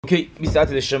اوکی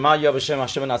 20 شما یا بشه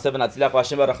مشم نصب نتیلق و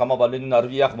شما رحمه والدین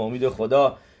نرویخ با امید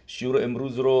خدا شروع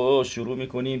امروز رو شروع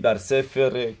میکنیم در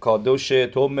سفر کادوش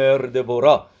تومر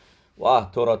دبورا و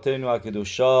توراتین و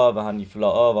کدوشا و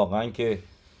هنیفلاها. واقعا که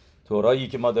تورایی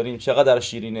که ما داریم چقدر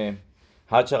شیرینه،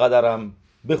 هر چقدر هم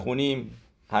بخونیم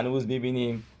هنوز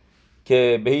میبینیم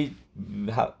که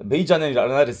به هیچ جا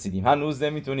نرسیدیم، هنوز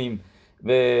نمیتونیم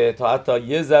به تا حتی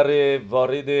یه ذره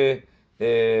وارد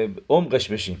عمقش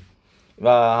بشیم و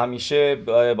همیشه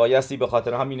بایستی به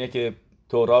خاطر همینه که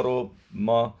تورا رو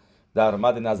ما در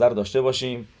مد نظر داشته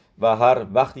باشیم و هر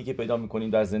وقتی که پیدا میکنیم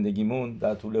در زندگیمون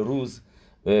در طول روز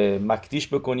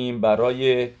مکتیش بکنیم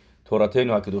برای توراتین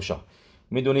و کدوشا.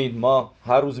 میدونید ما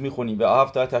هر روز میخونیم به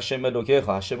اهبت هشم الوکیخ،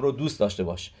 هشم رو دوست داشته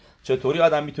باش. چطوری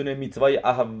آدم میتونه میتوای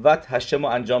اهبت هشم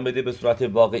رو انجام بده به صورت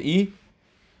واقعی؟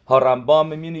 ها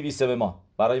رمبام مینویسه به ما،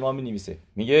 برای ما مینویسه،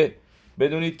 میگه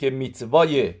بدونید که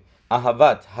میتوای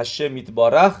اهوت هشم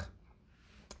میتبارخ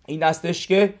این استش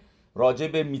که راجع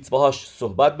به میتواهاش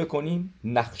صحبت بکنیم.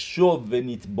 نخشو و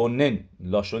نیتبونن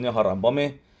لاشونه ها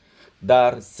رمبامه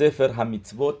در سفر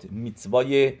همیتوت،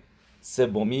 میتوای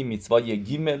سومی میتوای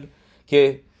گیمل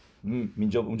که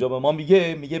اونجا به ما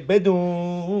میگه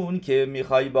بدون که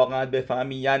میخوای واقعا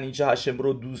بفهمی یعنی چه هشم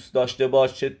رو دوست داشته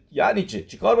باش، یعنی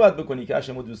چه کار باید بکنی که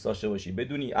هشم رو دوست داشته باشی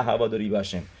بدونی اهوا داری به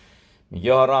هشم.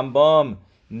 میگه رمبام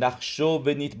نخشو و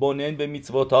نیتبونن به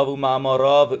میتواتاو و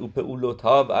معماراو و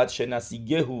پئولوتاو عد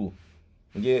شناسیگهو.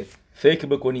 میگه فکر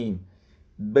بکنیم،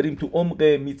 بریم تو عمق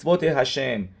میتوات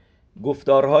هشم،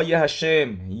 گفتارهای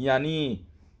هشم، یعنی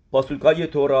پاسوکای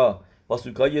تورا،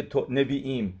 پاسوکای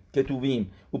نبییم،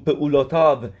 کتوبیم و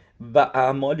پئولوتاو و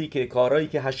اعمالی که کارهایی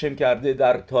که هشم کرده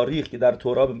در تاریخ که در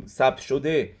تورا ثبت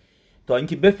شده، تا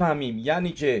اینکه بفهمیم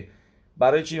یعنی چه،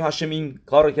 برای چی هشم این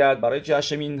کار کرد، برای چی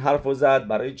هشم این حرف رو زد،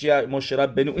 برای چی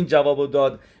مشرب بنو این جواب رو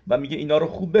داد. و میگه اینا رو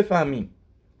خوب بفهمیم.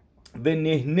 و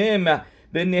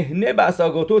نهنه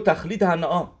بساگاتو تخلیط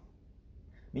هنعام،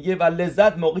 میگه و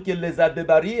لذت، موقعی که لذت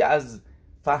ببری از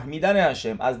فهمیدن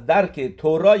هشم، از درک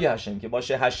تورای هشم که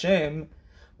باشه هشم،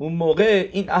 اون موقع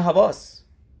این احواس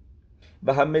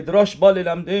و هم مدراش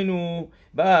باللمدینو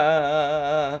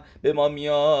و به ما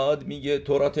میاد میگه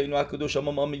توراتینو اکدوش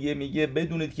ما میگه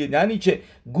بدونید که یعنی چه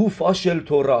گوفاشل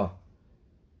تورا،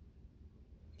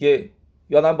 که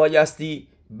یادم بایستی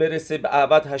برسه به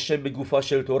عبد هشم به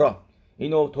گوفاشل تورا.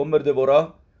 اینو تومر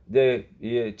دبورا ده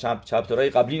چپترهای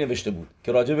قبلی نوشته بود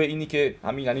که راجع به اینی که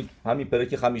همین یعنی همین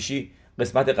پرک خمیشی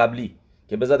قسمت قبلی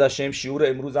که بزد هشم شعور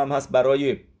امروز هم هست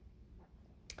برای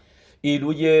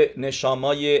ایلوی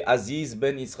نشامای عزیز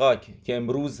بن اسحاق که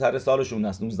امروز سر سالشون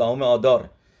است 19 آدار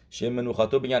شم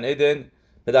منوخاتو بگن ایدن.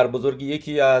 پدر بزرگی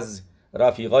یکی از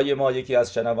رفیقای ما، یکی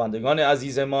از شنوندگان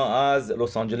عزیز ما از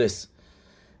لس آنجلس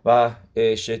و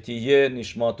شتیه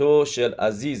نشماتو شل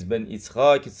عزیز بن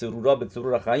اسحاق سرورا به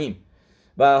سرور خیم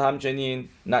و همچنین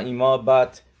نعیما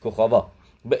بت کخاوا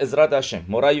به عزرت هشم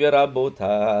مرای و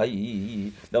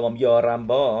ربوتایی دوام یا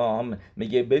رمبام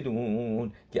میگه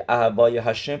بدون که اهوای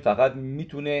هشم فقط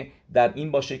میتونه در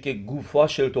این باشه که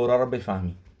گوفاشل تورا رو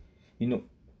بفهمی، اینو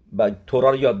با تورا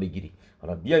رو یاد بگیری.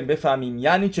 حالا بیایم بفهمیم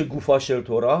یعنی چه گوفاشل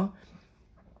تورا.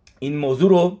 این موضوع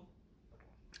رو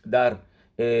در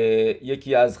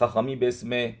یکی از خخامی به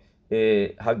اسم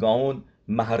هگاون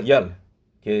مهریل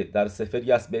که در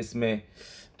سفری است به اسم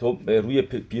روی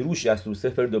پیروشی است رو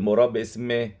سفر دبورا به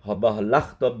اسم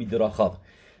هبهلختا بیدراخاو،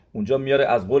 اونجا میاره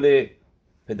از قول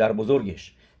پدر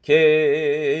بزرگش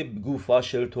که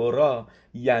گوفاشل تورا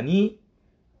یعنی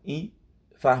این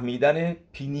فهمیدن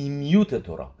پینیمیوت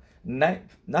تورا، نه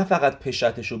فقط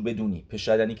پشتشو بدونی. پشت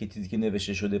یعنی که چیزی که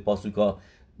نوشته شده پاسوکا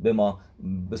به ما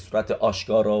به صورت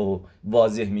آشکارا و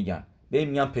واضح میگن، به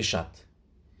میگن پشت.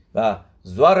 و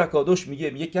زوار اکادوش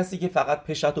میگه کسی که فقط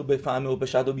پشت رو بفهمه و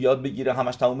پشت رو بیاد بگیره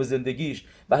همش تمام زندگیش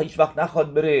و هیچ وقت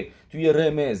نخواد بره توی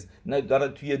رمز، نه داره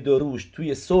توی دروش،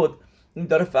 توی صد، این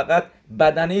داره فقط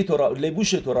بدنه تورا،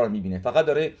 لبوش تورا رو میبینه، فقط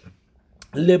داره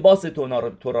لباس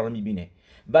تورا رو میبینه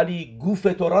ولی گوف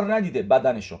تورا رو ندیده،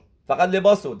 بدنشو فقط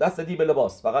لباسو، دست دی به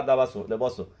لباس، فقط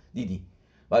لباسو دیدی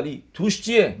ولی توش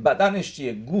چیه، بدنش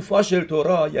چیه. گوفاشل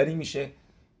تورا یعنی میشه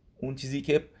اون چیزی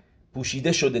که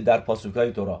پوشیده شده در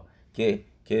پاسوکای تورا که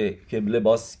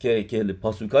لباس که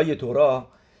پاسوکای تورا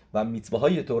و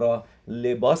میتواهای تورا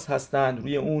لباس هستند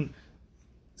روی اون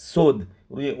صد،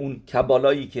 روی اون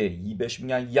کبالایی که بهش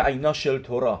میگن یعناشل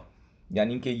تورا،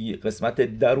 یعنی اینکه قسمت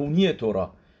درونی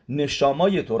تورا،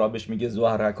 نشامای تورا بهش میگه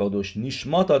زوهر اکادوش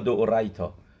نشماتا دو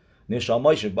رایتا،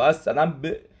 نشامایشه باید سلام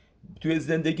توی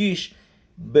زندگیش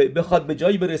بخواد به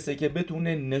جایی برسه که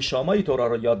بتونه نشامای تورا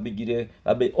رو یاد بگیره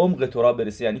و به عمق تورا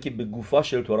برسه، یعنی که به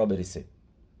گوفاشل تورا برسه،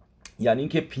 یعنی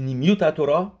اینکه پینیمیوت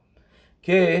تورا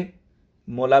که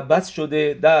ملبس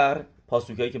شده در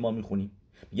پاسوکایی که ما میخونیم.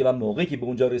 میگه و موقعی که به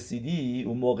اونجا رسیدی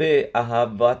اون موقع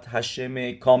اهوت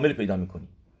هشم کامل پیدا میکنی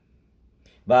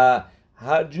و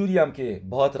هر جوری هم که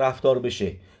باهات رفتار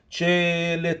بشه،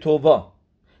 چه لتووا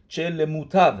چه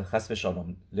لموتو، خسف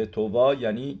شالوم. لتووا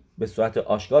یعنی به صورت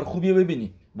آشکار خوبی رو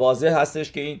ببینی، واضح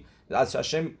هستش که این از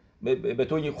هشم به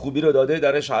تو این خوبی رو داده،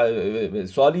 درش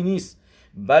سوالی نیست.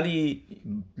 ولی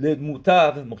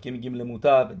لموتو، موقعی میگیم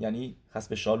لموتو یعنی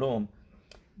خسف شالوم،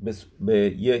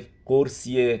 به یه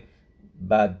قرصی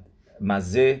بد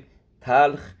مزه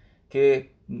تلخ که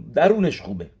درونش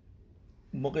خوبه.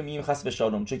 موقع میگیم خسف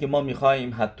شالوم، چون که ما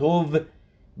میخوایم حتوو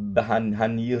به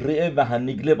هنیره و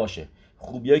هنیگله باشه.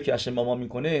 خوبیایی که هشم با ما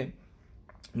میکنه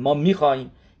ما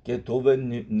میخوایم که تو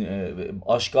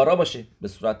آشکارا باشه، به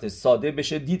صورت ساده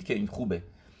بشه دید که این خوبه.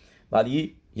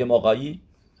 ولی یه موقعی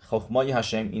خخمای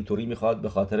هشم اینطوری میخواد، به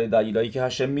خاطر دلایلی که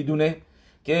هشم میدونه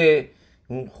که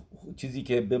اون چیزی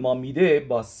که به ما میده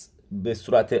به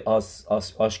صورت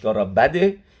آشکارا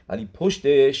بده ولی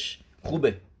پشتش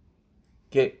خوبه.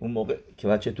 که اون موقع که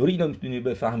بچه طوری اینو میتونی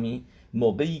بفهمی،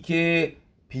 موقعی که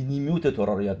پینیمیوت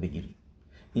تورا رو یاد بگیری.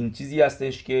 این چیزی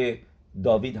هستش که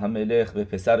داوید همملخ به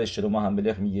پسرش شلومو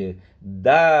همملخ میگه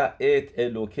دعت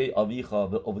الوکی آویخا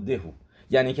و عبدهو،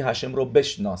 یعنی که هشم رو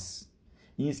بشناس.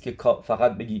 این است که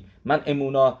فقط بگی من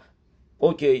امونا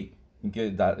اوکی، اینکه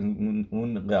در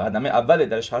اون قدم اوله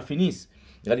درش حرفی نیست،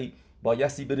 ولی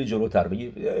بایستی بری جلوتر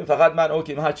بگی فقط من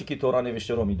اوکی، من هر چی که تورا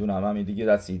نوشته رو میدونم، همین دیگه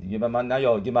دستی دیگه به من نه،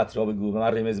 یا گمتریا بگو، به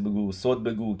من رمز بگو، صد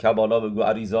بگو، کبالا بگو،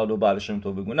 اریزال و برشم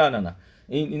تو بگو، نه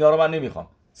اینا رو من نمیخوام،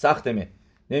 سختمه،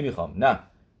 نمیخوام. نه،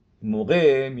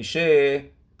 موقع میشه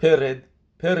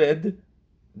پرد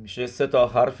میشه 3 تا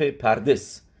حرف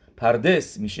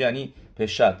پردس میشه یعنی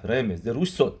پشت، رمز،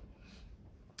 روش صد.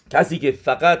 کسی که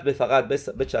فقط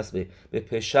بچسبه به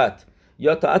پشت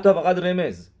یا تا حتی فقط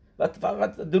رمز و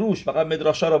فقط دروش، فقط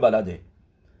مدراشا رو بلده،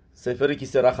 سفر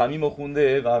کیسه رخمی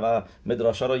خونده و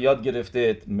مدراشا رو یاد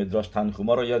گرفته، مدراش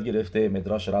تنخوما رو یاد گرفته،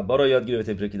 مدراش ربا رو یاد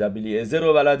گرفته، پرکی دبیلی ازه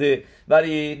رو بلده،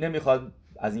 ولی نمیخواد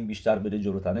از این بیشتر بره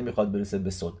جلوتر، نمیخواد برسه به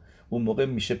صد. اون موقع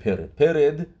میشه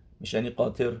پرد میشه یعنی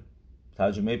قاطر.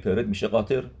 ترجمه پرد میشه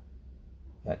قاطر،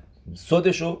 یعنی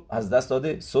صدشو از دست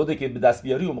داده. صده که به دست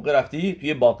بیاری اون موقع رفتی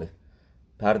توی باغ،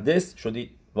 پردس شدی،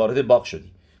 وارد باغ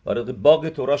شدی، وارد باغ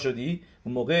تورا شدی.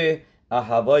 اون موقع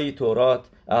اهوای تورات،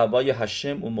 اهوای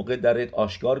هشم اون موقع درت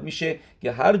آشکار میشه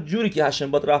که هر جوری که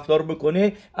هشم باید رفتار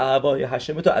بکنه اهوای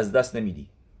هشم تو از دست نمیدی.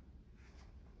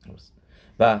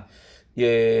 و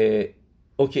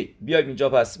اوکی، بیایم اینجا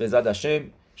پس به زد هشم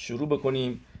شروع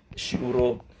بکنیم شروع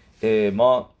رو.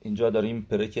 ما اینجا داریم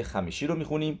پرک خمیشی رو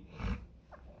میخونیم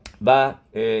و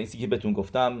این که بهتون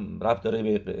گفتم ربط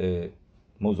داره به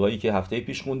موضوعی که هفته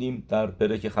پیش خوندیم در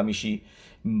پرک خمیشی.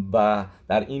 و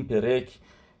در این پرک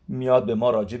میاد به ما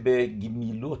راجع به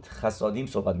گمیلوت خسادیم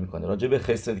صحبت میکنه، راجع به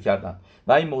خسد کردن.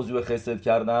 و این موضوع خسد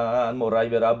کردن مرای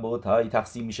به رب و تای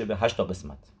تقسیم میشه به 8 تا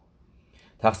قسمت.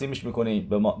 تقسیمش میکنه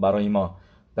برای ما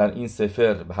در این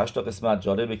سفر به 8 تا قسمت.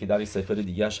 جالبه که در این سفر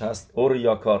دیگهش هست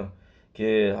اوریاکار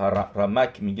که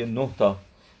رمک میگه 9 تا،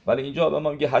 ولی اینجا به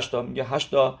ما میگه 8 تا. میگه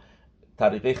 8 تا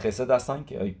طریقه خسد هستن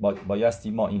که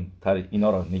بایستی ما اینا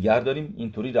رو نگه داریم،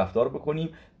 اینطوری رفتار بکنیم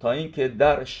تا اینکه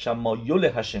در شمایل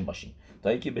هشم باشیم، تا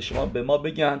اینکه به ما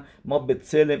بگن ما به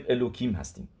سلم الوکیم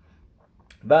هستیم.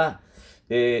 و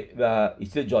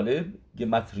چیز جالب که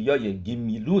متریای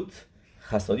گمیلوت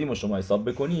خسادیم رو شما حساب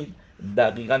بکنید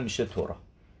دقیقاً میشه تورا.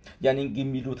 یعنی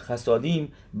گمیلوت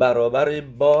خسادیم برابر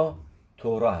با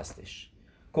تورا هستش.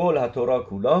 کل ها تورا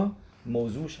کولا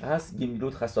موضوعش هست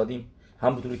گمیلوت خسادیم.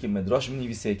 همونطوری که مدراش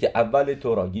می‌نویسه که اول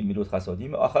تورا گمیلوت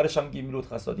خسادیمه، آخرش هم گمیلوت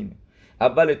خسادیمه.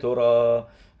 اول تورا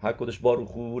هر کدش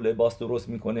باروخو لباس درست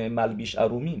میکنه ملبیش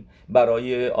ارومین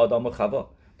برای آدم و خوا،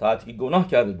 تا حتی که گناه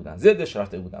کرده بودن زدش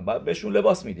رفته بودن بعد بهشون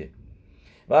لباس میده.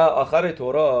 و آخر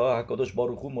تورا هر کدش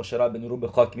باروخو مشرب بنی رو به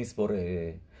خاک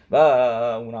میسپره و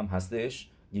اونم هستش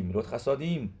گمیلوت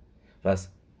خسادیم. پس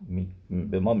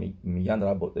به ما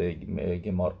میگن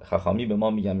خخامی به ما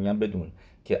میگن بدون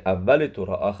که اول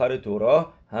تورا آخر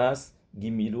تورا هست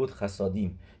گمیلوت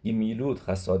خسادیم. گمیلوت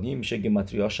خسادیم میشه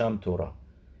گمتریاش هم تورا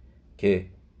که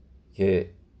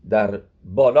در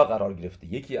بالا قرار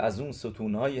گرفته. یکی از اون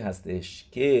ستونهایی هستش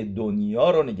که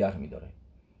دنیا رو نگه میداره،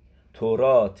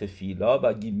 تورا، تفیلا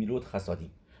و گمیلوت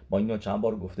خسادیم. ما اینو چند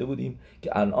بار گفته بودیم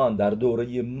که الان در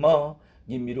دوره ما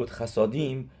گمیلوت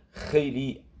خسادیم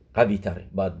خیلی قوی تره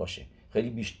باید باشه،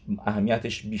 خیلی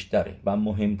اهمیتش بیشتره و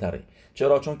مهمتره.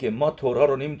 چرا؟ چون که ما تورا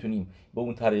رو نمیتونیم به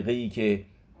اون طریقه‌ای که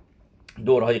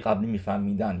دورهای قبلی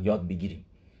میفهمیدن یاد بگیریم.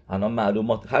 الان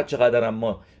معلومات هر چقدر هم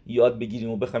ما یاد بگیریم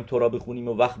و بخوایم تورا بخونیم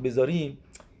و وقت بذاریم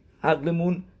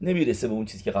عقلمون نمیرسه به اون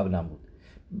چیزی که قبلا بود.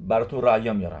 براتون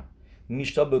رعیا میارم.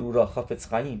 میشتا برورا خافت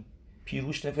خیم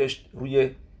پیروش نوشت روی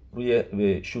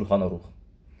شولخان آروخ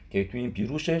که توی این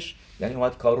پیروشش یعنی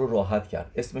اومد کار رو راحت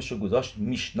کرد، اسمش رو گذاشت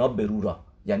میشنا برورا،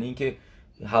 یعنی اینکه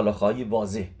حلاخه‌های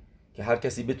واضح که هر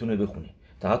کسی بتونه بخونه.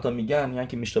 تا حتی میگن یعنی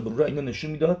که میشنا برورا اینو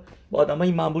نشون میداد با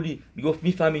آدمای معمولی، میگفت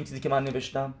میفهمی این چیزی که من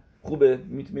نوشتم خوبه،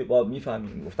 میفهمی،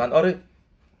 میگفتن آره.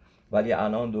 ولی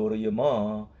الان دوره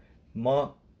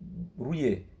ما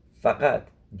روی فقط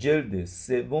جلد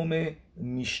سوم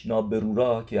میشنا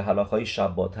برورا که حلاخه‌های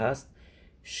شبات هست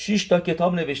 6 تا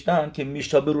کتاب نوشتن که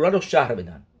میشنا برورا رو شرح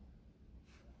بدن.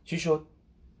 چی شد؟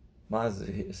 ما از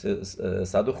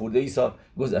 100 خورده ای سال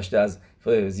گذشته، از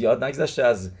زیاد نگذشته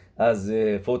از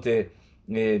فوت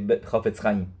خافت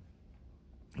خیم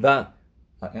و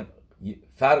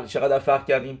چقدر فرق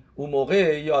کردیم. اون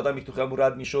موقع یه آدمی تو خیابون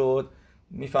رد میشد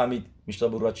میفهمید میشنا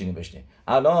برورا چی نوشته.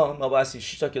 الان ما باید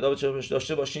 6 تا کتاب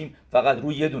داشته باشیم فقط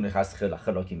روی یه دونه هست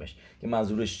خلاکیمش که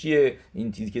منظورش چیه،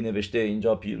 این چیزی که نوشته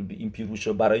اینجا این پیروش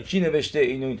رو برای چی نوشته،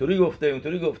 اینو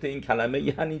اینطوری گفته این کلمه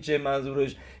یعنی چه،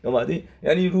 منظورش اومده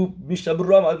یعنی رو میشنا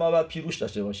برورا ما باید پیروش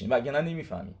داشته باشیم وگرنه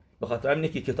نمیفهمیم. به خاطر همینه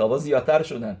که کتابا زیادتر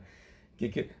شدن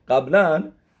که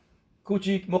قبلا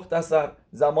کوچیک مختصر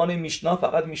زمان میشنا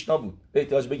فقط میشنا بود،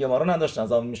 احتیاج به گمارا نداشتن.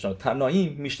 زمان میشنا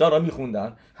تنایم میشنا را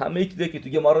میخوندن، همه چیزی که تو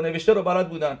گمارا نوشته رو بلد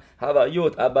بودن،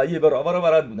 حوایوت ابایی براوا رو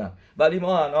بلد بودن. ولی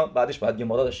ما الان بعدش باید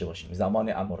گمارا داشته باشیم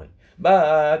زمان امورای،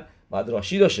 بعد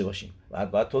راشی داشته باشیم،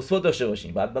 بعد توسفot داشته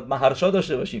باشیم، بعد مهرشا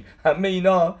داشته باشیم. همه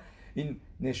اینا این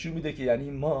نشون میده که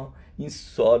یعنی ما این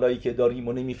سوالایی که داریم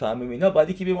و نمیفهمیم اینا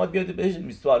بعدی که به ما بیاد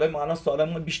بهش سوالای ما الان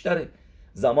سوالمون بیشتره.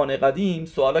 زمان قدیم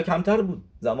سوالا کمتر بود،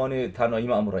 زمان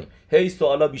تنایم امورایی هی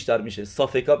سوالا بیشتر میشه،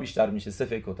 صافکا بیشتر میشه،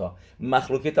 سفکوتا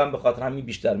مخلوقات هم به خاطر همین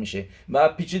بیشتر میشه و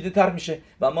پیچیده تر میشه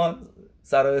و ما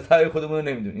سرای خودمون رو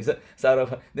نمیدونیم،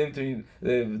 نمیتونیم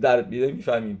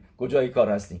نمیفهمیم کجای کار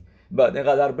هستیم. بعد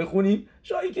اینقدر بخونیم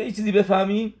شاید که یه چیزی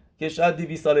بفهمیم که شاید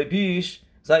 200 سال پیش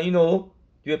مثلا اینو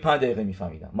توی 5 دقیقه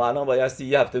میفهمیدم. ما الان بایستی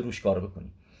یه هفته روش کار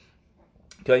بکنیم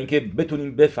تا اینکه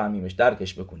بتونیم بفهمیمش،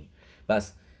 درکش بکنیم.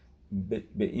 بس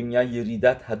به این میگن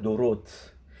یریدت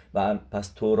هدورت و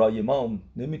پس تورای ما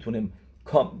نمیتونه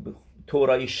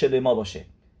تورای شل ما باشه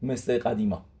مثل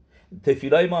قدیما.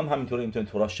 تفیلای ما هم همینطوره، نمیتونه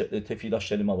تفیلا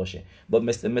شل ما باشه با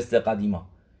مثل قدیما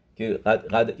که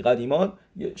قدیما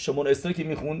شمون استری که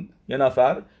میخوند یه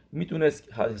نفر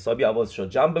میتونست حسابی آوازش رو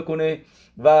جمع بکنه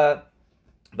و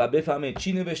بفهمه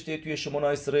چی نوشته توی شمون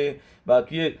استره و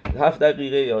توی 7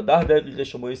 دقیقه یا 10 دقیقه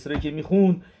شمون استری که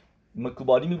میخوند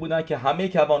مکوبالی میبودن که همه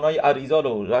کوانای عریضا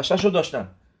رو رشش رو داشتن.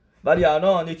 ولی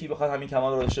الان یکی بخواد همین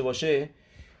کوان رو داشته باشه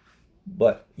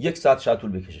با 1 ساعت شاید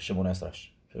طول بکشه شمون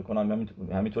اسرش. فکر کنم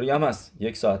همینطوری هم هست،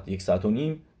 1 ساعت 1 ساعت و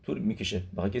نیم طول میکشه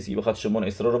بخواد کسی بخواد شمون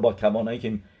اسرا رو با کوانایی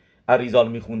که عریضا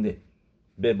میخونده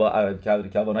با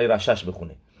کوانای رشش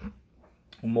بخونه.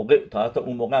 اون موقع تا حتی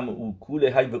اون موقع هم او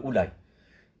کوله هی به اولای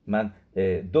من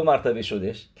 2 مرتبه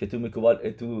شدش که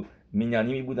تو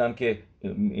مینانی می بودم که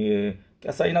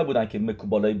کسایی نبودن که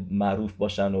مکوبالای معروف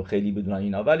باشن و خیلی بدونن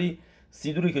اینا، ولی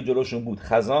سیدوری که جلوشون بود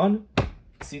خزان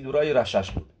سیدورای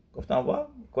رشش بود. گفتم وا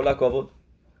کلک آورد.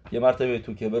 یه مرتبه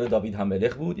تو کبر داوید هم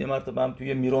ملخ بود، یه مرتبه هم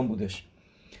توی میرون بودش.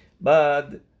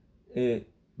 بعد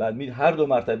هر 2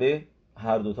 مرتبه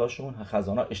هر دوتاشون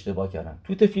خزانا اشتباه کردن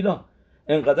تو تفیلا.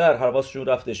 انقدر حواسشون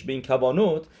رفتش به این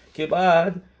کوانوت که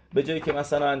بعد به جایی که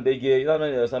مثلا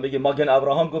بگه ماگن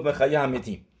ابراهام گفت مخیه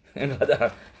همتیم،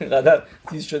 اینقدر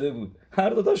چیز شده بود. هر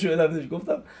دو تا شویدم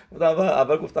گفتم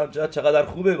اول گفتم چقدر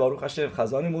خوبه باروخ هاشم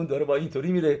خزانمون داره با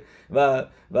اینطوری میره و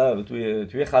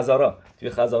توی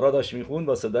خزارا داشت میخوند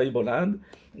با صدای بلند.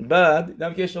 بعد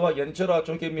دیدم که اشتباه، یعنی چرا؟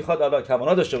 چون که میخواد الان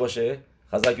کمانا داشته باشه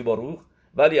خزاکی باروخ،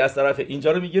 ولی از طرف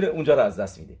اینجا رو میگیره اونجا رو از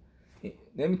دست میده.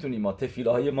 نمیتونیم، ما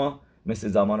تفیلهای ما مثل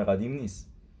زمان قدیم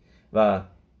نیست و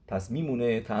پس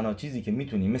میمونه تنها چیزی که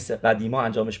میتونیم مثل قدیما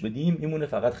انجامش بدیم میمونه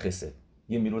فقط خسد،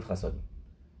 یه میلود خسادیم،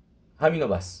 همینو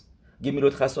بس. یه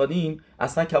میلود خسادیم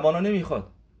اصلا کمانا نمیخواد،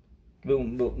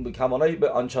 به کمانایی به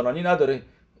آنچنانی نداره،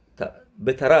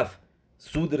 به طرف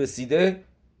سود رسیده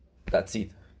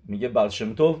تدسید. میگه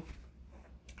بلشمتوف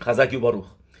خزاکی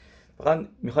باروخ. فقط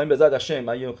میخوایم به زاد هشم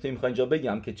من یه نکته میخوایم اینجا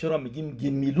بگم که چرا میگیم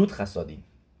گمیلود خسادیم،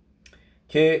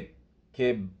 که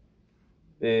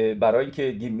برای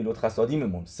اینکه گمیلود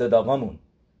خسادیممون صداقامون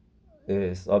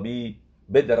حسابی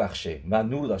بدرخشه و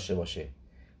نور داشته باشه،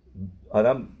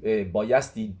 آدم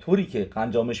بایستی طوری که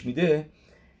انجامش میده.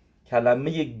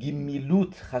 کلمه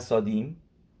گمیلود خسادیم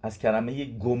از کلمه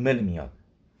گمل میاد.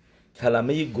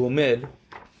 کلمه گمل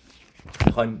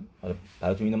میخوایم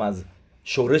براتون اینو از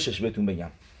شورشش بهتون بگم.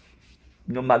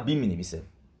 اینو ملبی می نویسه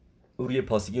روی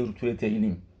پاسیگه رو توی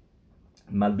تهیلیم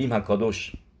ملبیم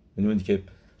هکادوش، میدونید که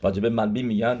راجبه ملبیم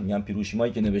میگن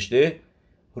پیروشیمایی که نوشته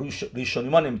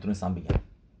ریشونیما نمیتونستن بگن،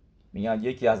 میگن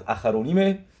یکی از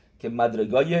اخرونیمه که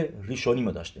مدرگای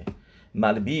ریشونیمو داشته.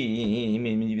 ملبی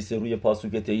می‌نویسه روی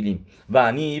پاسوک تیلیم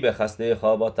وانی به خسته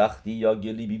خوابا تختی یا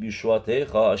گلی بی بیشواته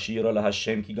خوا شیر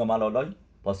لهشم کی گمالالای،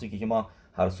 پاسوکی که ما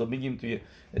هر صبح میگیم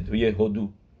توی هدو.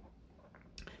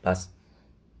 پس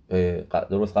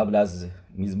درست قبل از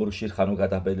میزمور شیر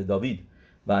خنوکت بیل داوید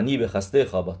وانی به خسته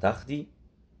خوابا تختی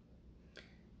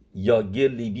یا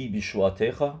گلی بی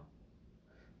بیشواته خوا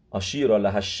شیر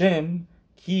لهشم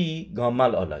کی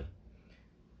گامل آلای.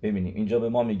 ببینیم اینجا به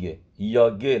ما میگه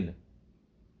یا گل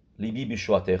لیبی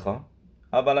بیشواتیخا،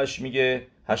 اولش میگه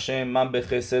هشم من به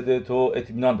خسد تو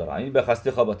اطمینان دارم، این به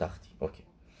خسته خوابا تختی. اوکی.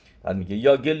 بعد میگه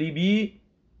یا گل لیبی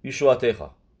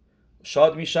بیشواتیخا،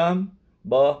 شاد میشم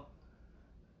با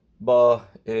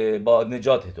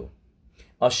نجات تو.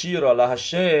 آشیرا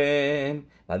لهشم،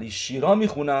 ولی شیرا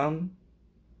میخونم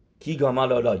کی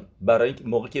گامل آلای، برای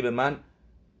موقعی که به من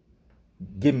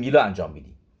گمیلا انجام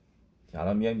میدی.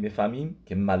 الان میایم بفهمیم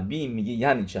که ملبیم میگه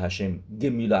یعنی چه هشم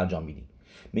گمیلا انجام میدی.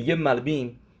 میگه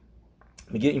ملبیم،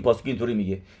 میگه این پاسوک اینطوری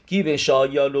میگه کی به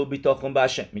شایالو بیتاخون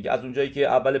بشه، میگه از اونجایی که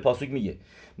اول پاسوک میگه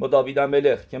ما داویدم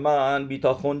ملخ که من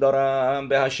بیتاخون دارم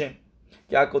به هشم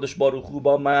که هکادش باروخو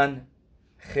با من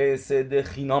خسد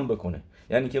خینام بکنه،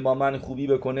 یعنی که با من خوبی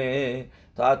بکنه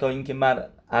تا حتی اینکه من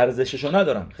ارزششو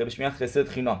ندارم، خیلیش میگن خسد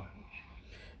خینام.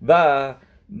 و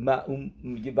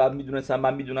میگه بعد میدونستم،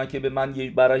 من میدونم که به من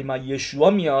برای من یشوع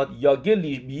میاد یا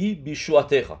گلی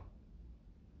بیشواتیخا.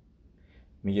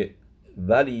 میگه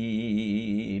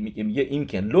ولی میگه این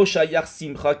کن لو شایخ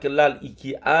سیمخا کلل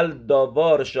ایکی ال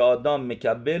داوار شادام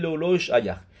مکبل و لو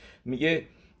شایخ، میگه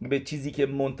به چیزی که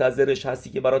منتظرش هستی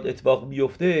که برات اتفاق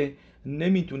بیفته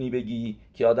نمیتونی بگی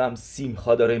که آدم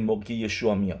سیمخا داره این موقع که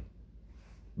یشوع میاد.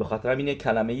 به خاطر همینه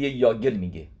کلمه یاگل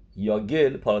میگه،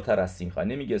 یاگل پالاتر از سیمخا،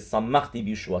 نمیگه سامختی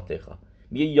بیشواتیخا،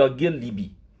 میگه یاگل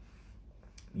لیبی،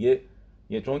 میگه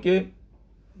چون که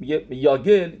میگه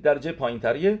یاگل درجه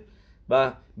پایینتریه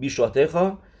و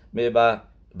بیشواتیخا و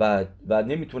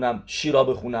نمیتونم شیرا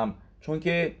بخونم چون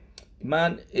که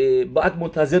من باید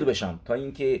منتظر بشم تا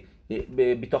اینکه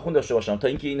بیتاخون داشته باشم تا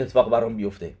اینکه این اتفاق برام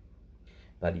بیفته.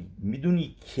 ولی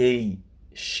میدونی کی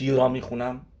شیرا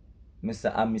میخونم؟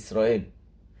 مثل ام اسرائیل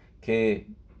که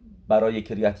برای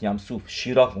کریت یمسوف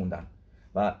شیرا خوندن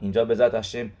و اینجا به ذات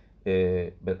هشم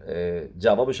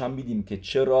جوابش هم میدیم که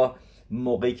چرا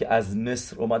موقعی که از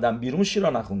مصر اومدن بیرون شیرا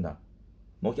نخوندن.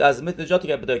 موقعی از مصر نجات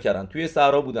پیدا کردن توی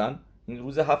صحرا بودن، این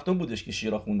روز هفتم بودش که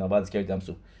شیرا خوندن بعد از کریت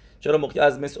یمسوف. چرا موقعی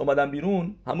از مصر اومدن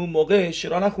بیرون همون موقع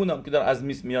شیرا نخوندن که در از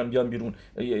مصر بیان بیرون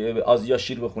آزیا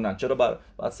شیر بخونن؟ چرا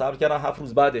بعد صبر کردن 7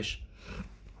 روز بعدش؟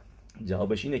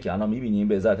 جوابش اینه که الان میبینیم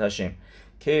به ذات هشم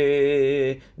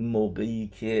که موقعی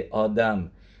که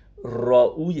آدم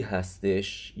راوی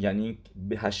هستش، یعنی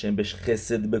به هشم بهش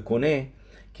خسد بکنه،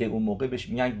 که اون موقع بهش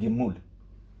میگن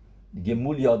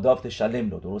گمول یا دافت شلم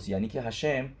رو، درست؟ یعنی که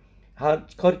هشم هر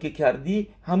کاری که کردی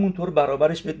همونطور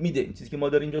برابرش بهت میده. این چیزی که ما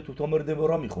در اینجا تو تومر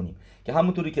دبورا میخونیم که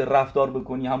همونطوری که رفتار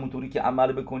بکنی، همونطوری که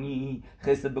عمل بکنی،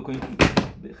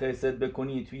 خسد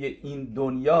بکنی توی این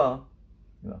دنیا،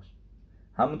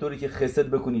 همونطوری که خسد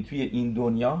بکنی توی این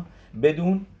دنیا،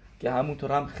 بدون که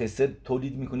همونطور هم خسد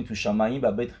تولید میکنی تو شمعین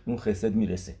و به اون خسد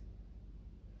میرسه،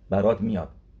 برات میاد.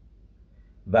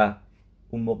 و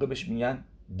اون موقع بهش میگن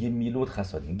گمیلوت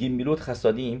خسادیم. گمیلوت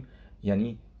خسادیم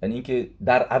یعنی اینکه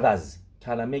در عوض،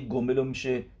 کلمه گملو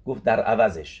میشه گفت در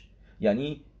عوضش،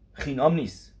 یعنی خینام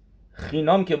نیست.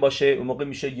 خینام که باشه اون موقع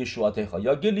میشه یشوعاتیخا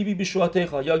یا گلیبی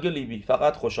بیشوعاتیخا یا گلیبی،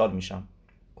 فقط خوشحال میشم،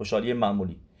 خوشحالی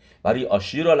معمولی. ولی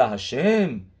آشیرا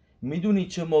لهشم، میدونی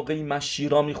چه موقعی من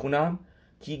شیرا میخونم؟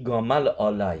 کی گامل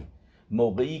آلای،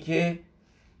 موقعی که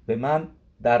به من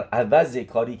در عوض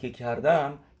کاری که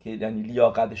کردم، که یعنی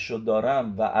لیاقتشو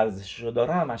دارم و ارزششو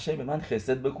دارم، هشم به من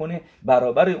خسد بکنه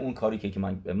برابر اون کاری که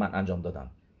من انجام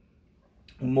دادم.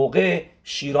 اون موقع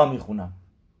شیرا میخونم،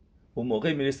 اون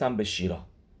موقع میرسم به شیرا.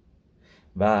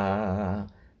 و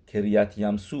کریت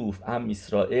یمسوف ام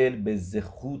اسرائیل به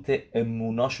زخوت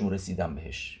اموناشون رسیدن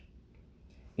بهش.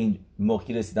 این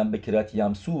موقعی رسیدن به کریت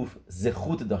یمسوف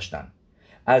زخوت داشتن،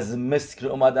 از مصر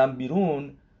اومدن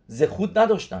بیرون زخوت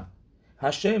نداشتن.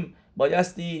 هشم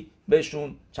بایستی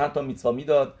بهشون چند تا میتوا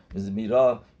میداد،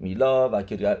 میلا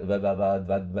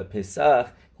و پسخ،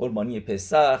 قربانی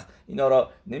پسخ، اینا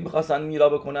را نمیخواستن میلا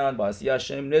بکنن، بایستی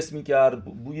هشم نس میکرد،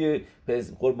 بوی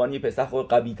قربانی پسخ رو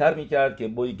قوی تر میکرد که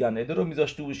بوی گنده رو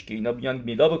میذاشت توش که اینا بیان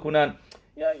میلا بکنن.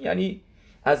 یعنی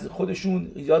از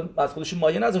خودشون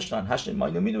مایه نذاشتن. هشم ما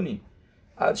اینو میدونیم،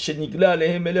 از شنیگله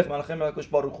علیه ملخ ملخه ملکش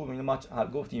باروخو، اینو ما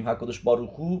گفتیم هکادش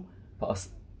باروخو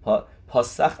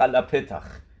پاسخ علی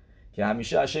پتخ، که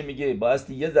همیشه هشم میگه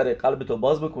بایستی یه ذره قلبتو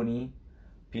باز بکنی،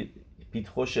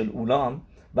 پیتخوش الاولام،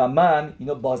 و من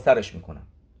اینو بازترش میکنم.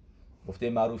 گفته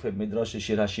معروف مدراش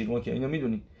شیر هشیرمون که اینو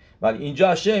میدونید، ولی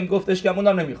اینجا هشم گفتش که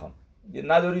همونم نمیخوام،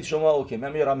 ندارید شما، اوکی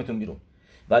من میارمتون بیرون.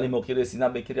 ولی موقع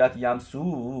رسیدن به کریت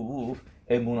یمسوف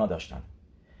امونا داشتن،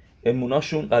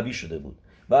 اموناشون قوی شده بود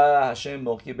و هشم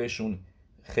موقعی بهشون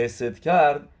خسد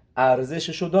کرد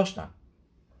ارزششو داشتن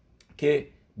که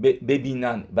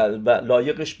ببینن و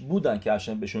لایقش بودن که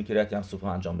هشم بهشون کریت یمسوف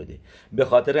انجام بده. به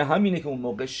خاطر همینه که اون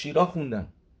موقع شیرا خوندن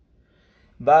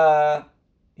و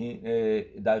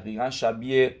دقیقا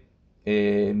شبیه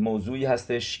موضوعی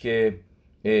هستش که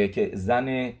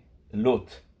زن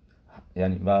لوط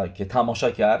یعنی و که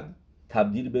تماشا کرد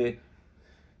تبدیل به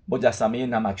مجسمه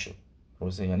نمک شد.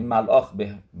 یعنی ملاخ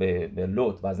به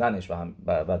لوط و زنش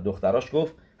و دختراش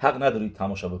گفت حق ندارید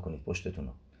تماشا بکنید پشتتون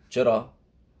رو. چرا؟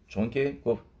 چون که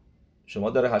گفت شما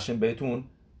داره هشم بهتون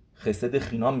خسد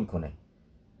خینام میکنه،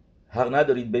 حق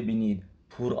ندارید ببینید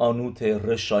پورآنوت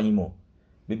رشاییمو،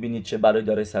 ببینید چه برای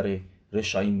داره سر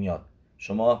رشاییم میاد.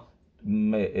 شما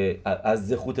از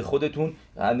زخوت خودتون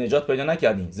نجات پیدا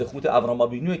نکردین، زخوت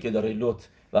ابرامابینوه که داره لوط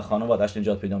و خانواده‌اش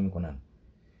نجات پیدا میکنن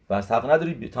و از حق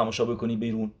نداری تماشا بکنی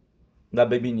بیرون و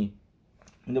ببینی.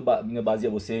 اینو بعضی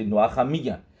واسه نوح هم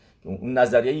میگن، اون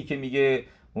نظریه‌ای که میگه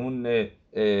اون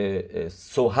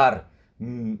سوهر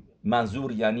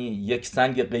منظور یعنی یک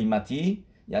سنگ قیمتی،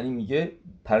 یعنی میگه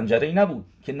پنجره‌ای نبود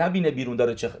که نبینه بیرون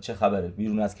داره چه خبره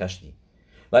بیرون از کشتی،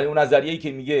 ولی اون نظریه‌ای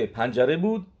که میگه پنجره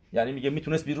بود یعنی میگه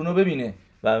میتونست بیرون رو ببینه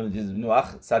و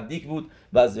نوح صدیق بود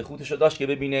و از خودش داشت که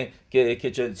ببینه که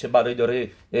چه برای داره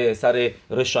سر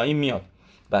رشاییم میاد.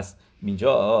 بس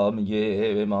اینجا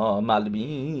میگه ما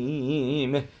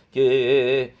ملبیم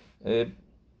که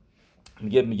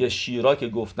میگه شیرا که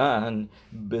گفتن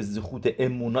به زخوت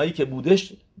امونایی که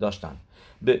بودش داشتن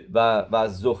و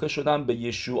زخه شدن به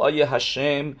یشوعای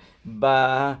هشم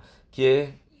و که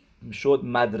شد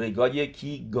مدرگای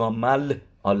کی گامل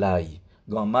آلای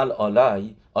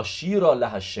آشیرا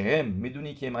لهشم.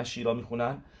 میدونی که من شیرا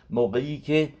میخونم موقعی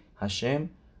که هشم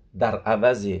در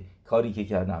عوض کاری که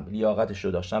کردم لیاقتش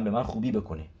رو داشتم به من خوبی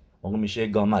بکنه، موقع میشه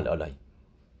گامل آلای.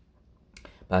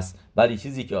 پس برای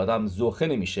چیزی که آدم زوخه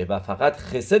نمیشه و فقط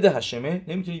خسد هشمه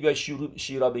نمیتونی بیای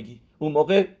شیرا بگی، اون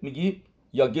موقع میگی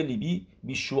یا گلیبی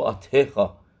بی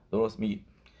شوعاتخا، درست میگی.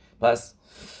 پس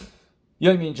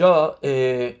یا اینجا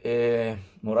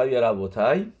مرای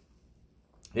ربوتای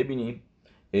ببینیم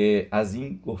از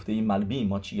این گفته ملبیم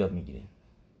ما چی یاد میگیریم.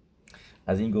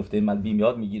 از این گفته ملبیم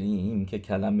یاد میگیریم که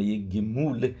کلمه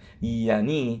گمول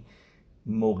یعنی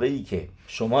موقعی که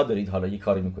شما دارید حالا یه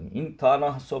کاری میکنید. این تا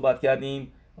الان صحبت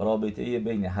کردیم رابطه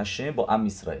بین هشم با ام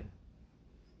اسرائیل،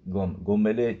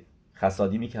 گمل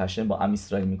خسادیمی که هشم با ام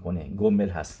اسرائیل میکنه گمل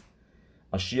هست.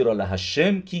 آشیرا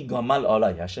لهشم کی گامل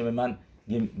آلای، هشم من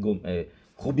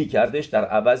خوبی کردش در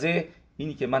عوض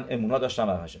اینی که من امونا داشتم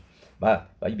و هشم. و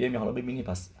بیایم حالا ببینیم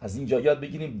پس از اینجا یاد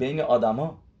بگیریم بین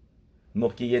آدما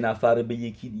موقع یه نفر به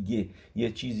یکی دیگه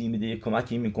یه چیزی میده، یه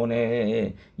کمکی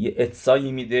میکنه، یه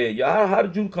اتصایی میده یا هر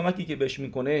جور کمکی که بهش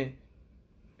میکنه،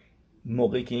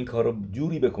 موقعی که این کارو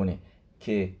جوری بکنه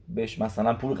که بهش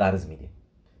مثلا پول قرض میده،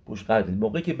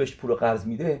 موقعی که بهش پول قرض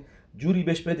میده جوری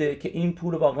بهش بده که این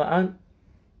پول واقعا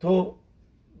تو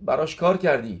براش کار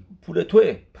کردی، پول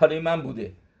توئه، پول من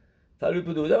بوده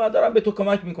من دارم به تو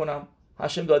کمک میکنم،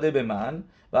 هشم داده به من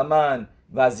و من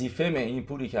وظیفه‌مه این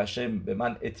پولی که هشم به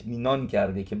من اطمینان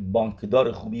کرده که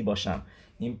بانکدار خوبی باشم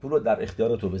این پول رو در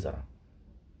اختیار تو بذارم.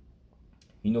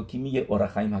 اینو کی میگه؟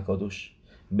 اورخیم حکادوش.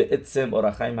 به اتسم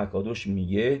اورخیم حکادوش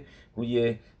میگه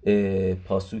روی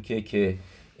پاسوکه که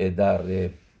در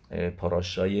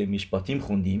پاراشای میشپاتیم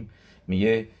خوندیم،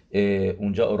 میگه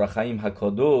اونجا اورخیم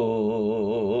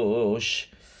حکادوش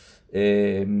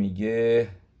میگه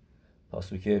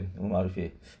پاسوکه اون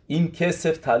معروفه این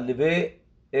کسف تلوه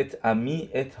ات امی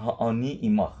ات هانی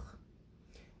ایماخ،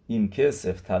 این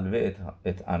کسف تلوه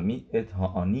ات امی ات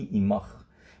هانی ایماخ.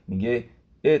 میگه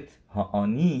ات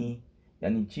هانی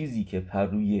یعنی چیزی که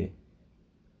پروی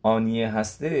آنیه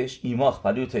هستش، ایماخ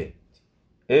پرویته.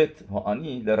 ات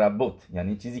هانی لربوت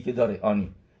یعنی چیزی که داره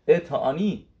آنی، ات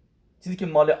هانی چیزی که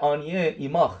مال آنیه،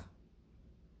 ایماخ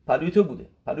پرویتو بوده،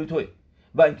 پرویتوه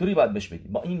و اینطوری باید بهش بدی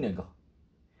با این نگاه.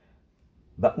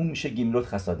 و اون میشه گیملوت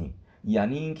خسادیم،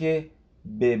 یعنی اینکه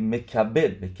به مکبل،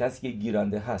 به کسی که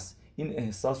گیرنده هست این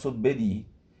احساس رو بدی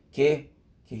که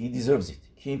he deserves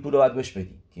it، که این پول رو باید بهش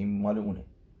بدی، که این مال اونه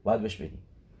باید بهش بدی.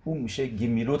 اون میشه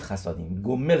گیملوت خسادیم،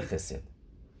 گمل خسد.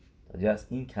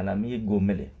 این کلمه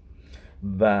گمله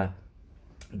و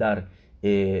در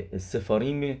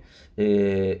سفاریم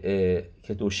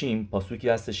کدوشیم پاسوکی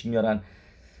هستش میارن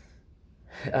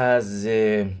از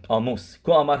آموس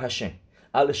کو امر هشم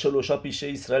ال شلوشا پیش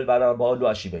اسرائیل و اربعا لو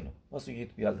اشیبنو پاسوکی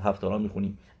توی از هفت‌ها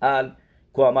میخونیم ال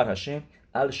کو امر هشم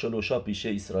ال شلوشا پیش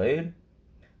اسرائیل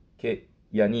که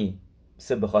یعنی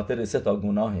به خاطر 3 تا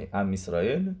گناه ام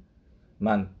اسرائیل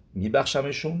من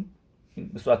میبخشمشون.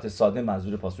 به صورت ساده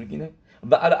منظور پاسوک اینه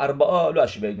و ال اربعا لو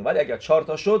اشیبنو، ولی اگر 4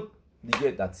 تا شد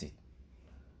دیگه دتسید.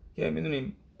 که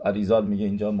میدونیم عریزال میگه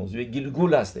اینجا موضوع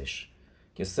گیلگول هستش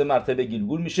که 3 مرتبه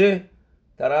گیلگول میشه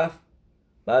طرف.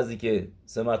 بعضی که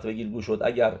 3 مرتبه گیلگول شد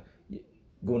اگر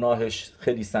گناهش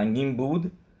خیلی سنگین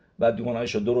بود و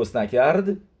گناهش رو درست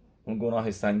نکرد، اون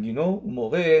گناه سنگینو اون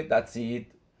موقع دتسید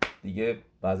دیگه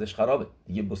وضعش خرابه،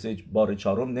 دیگه بسه بار 4م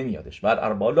نمیادش. بعد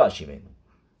اربالو اشیبنو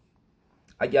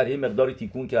اگر یه مقداری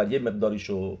تیکون کرد، یه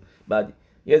مقداریشو بعد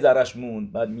یه ذرهش مون،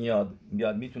 بعد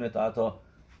میاد میتونه تا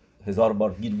 1000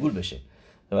 بار گیلگول بشه.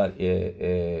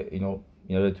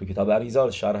 اینو تو کتاب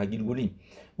عریزال شرح گیلگولی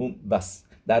اون بس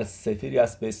در سفری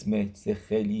هست به اسم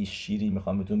خیلی شیری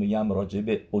میخوام بهتون بگم راجع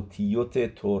به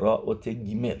اوتیوت تورا اوت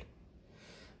گیمل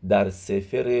در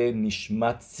سفر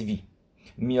نشمت سوی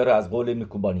میاره از قول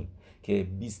مکوبانی که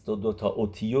 22 تا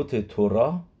اوتیوت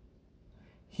تورا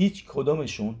هیچ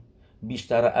کدومشون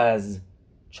بیشتر از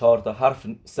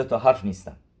 3 تا حرف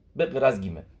نیستن به غیر از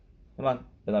گیمل. من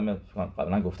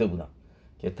قبلا گفته بودم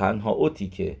که تنها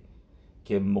اوتی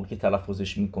که موقع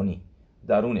تلفظش میکنی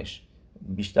درونش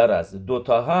بیشتر از 2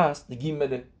 تا هست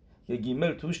گیمله. که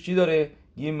گیمل توش چی داره؟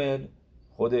 گیمل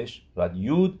خودش و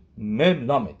یود مم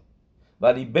لامد،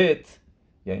 ولی بت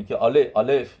یعنی که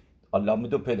الف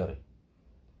لامد و پ داره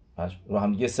رو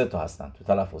هم دیگه 3 تا هستن تو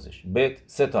تلفظش. بت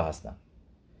 3 تا هستن،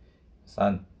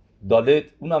 مثلا دالت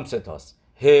اونم 3 تاست،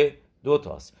 ه 2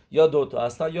 تاست، یا 2 تا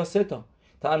هستن یا 3 تا.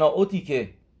 تنها اوتی که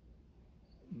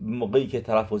موقعی که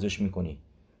تلفظش میکنی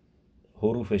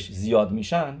حروفش زیاد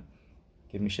میشن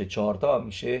که میشه 4 تا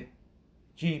میشه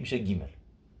میشه گیمل.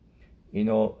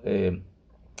 اینو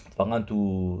فقط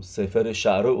تو سفر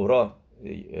شعر اورا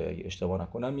اشتباه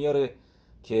نکنم میاره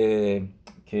که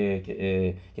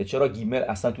چرا گیمل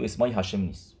اصلا تو اسمای هشم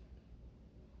نیست.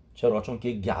 چرا؟ چون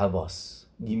که گعواس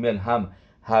گیمل هم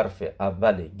حرف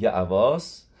اول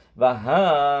گعواس و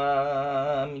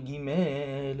هم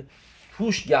گیمل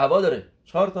توش گعوا داره.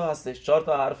 4 تا هستش، 4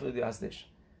 تا حرف هستش.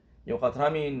 یا خاطر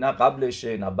همین نه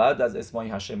قبلشه نه بعد از اسمای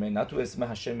هشمه نه تو اسم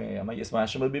هشمه. اما اسم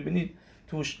هشمه ببینید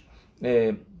توش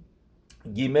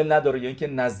گیمل نداره یا اینکه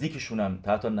نزدیکشون هم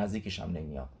حتی نزدیکش هم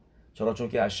نمیاد. چرا؟ چون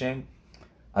که هشم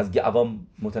از گعوا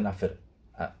متنفره.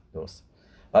 درست.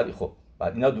 ولی خب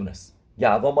بعد اینا دونست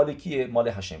گعوا مال کیه؟ مال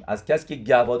هشم. از کسی که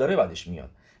گعوا داره بعدش میاد.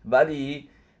 ولی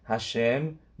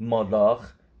هشم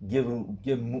مالاخ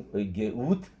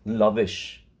گئوت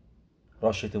لاوش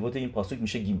راشتوت این پاسوک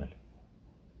میشه گیمل.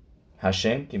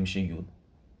 هشم که میشه یود،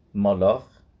 مالاخ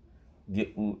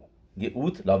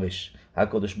گئوت لاوش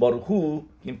هکادش باروخو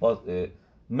این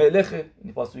ملخه.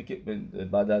 این پاسوکی که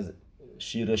بعد از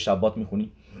شیر شبات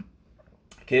میخونی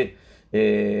که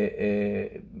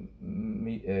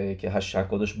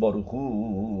هکادش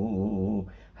باروخو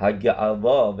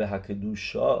هگعوا و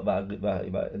هکدوشا و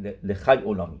لخی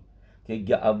اولامی که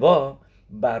گعوا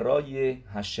برای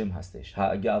هشم هستش.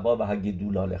 گعوا و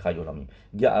هگدولا لخی اولامی.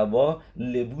 گعوا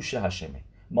لبوش هشمه،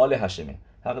 مال هشمه.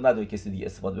 حق نداره کسی دیگه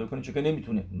استفاده بکنه چون که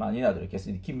نمیتونه، معنی نداره.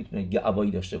 کسی دیگه کی میتونه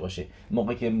گعوایی داشته باشه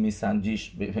موقعی که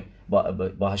میسنجیش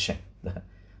با هشم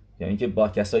یعنی که با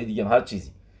کسای دیگه هر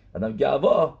چیزی. آدم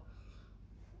گعوا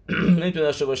نمیتونه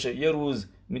داشته باشه. یه روز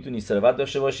میتونی ثروت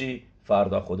داشته باشی،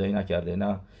 فردا خدایی نکرده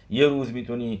نه یه روز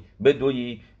میتونی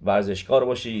بدوی، ورزشکار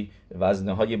باشی،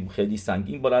 وزنه های خیلی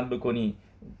سنگین بلند بکنی،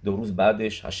 2 روز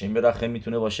بعدش هشم رخم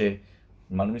میتونه باشه،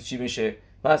 معلومه چی میشه.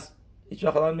 پس هیچ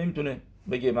وقت آدم نمیتونه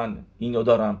بگه من اینو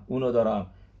دارم اونو دارم،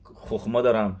 خخما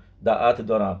دارم، دعات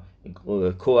دارم،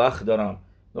 کوخ دارم.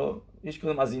 هیچ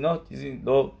کدوم از اینا چیزی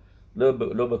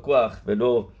لو به کوخ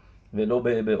ولو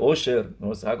به اوشر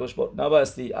نوسحکش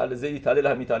نباستی الزی تلل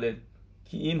همی تلل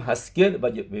که این هسکل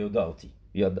و یوداوتی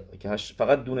که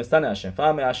فقط دونستن هشم،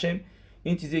 فهم هشم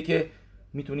این چیزیه که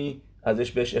میتونی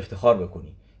ازش بهش افتخار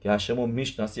بکنی که هشم رو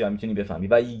میشناسی و میتونی بفهمی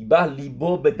و یبه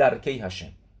لیبو به درکی هشم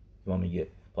ما میگه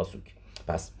پاسوک.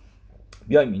 پس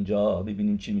بیایم اینجا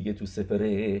ببینیم چی میگه تو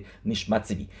سفر نشمت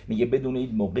سوی. میگه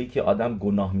بدونید موقعی که آدم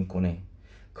گناه میکنه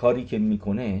کاری که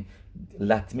میکنه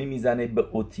لطمه میزنه به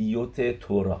اوتیوت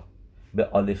تورا،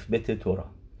 به الفبت تورا.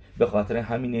 به خاطر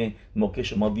همین موقع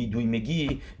شما ویدوی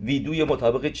میگی ویدوی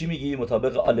مطابق چی میگی؟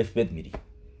 مطابق الفبت میری،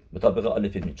 مطابق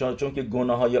الفبت میری. چون که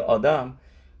گناه های آدم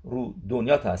رو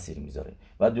دنیا تاثیر میذاره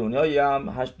و دنیای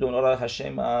هم دنیا را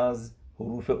هشم از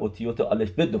حروف اوتیوت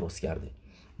الف ب درست کرده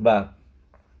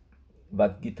و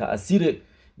تأثیر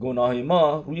گناه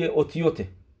ما روی اوتیوته.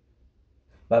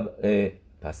 و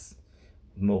پس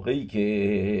موقعی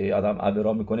که آدم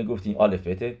عبرا میکنه گفتیم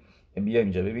الفته، بیا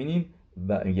اینجا ببینیم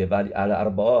و میگه ولی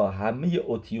الاربعه همه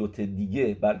اوتیوت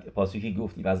دیگه پاسوکی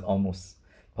گفتیم از آموس.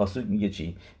 پاسوک میگه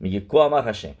چی؟ میگه کو امر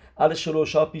هشم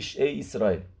الشلوشا پیش ای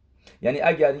اسرائیل، یعنی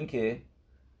اگر این که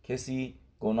کسی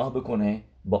گناه بکنه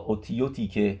با اوتیوتی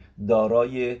که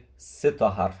دارای 3 تا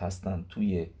حرف هستن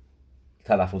توی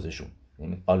تلفظشون،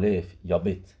 یعنی الف یا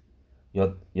بت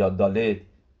یا دالت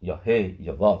یا ه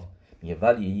یا واو، میگه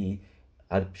ولی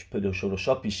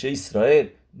الشلوشا پیش اسرائیل،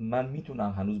 من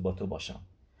میتونم هنوز با تو باشم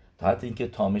تا حتی اینکه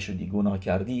تامه شدی گناه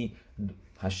کردی،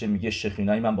 هشه میگه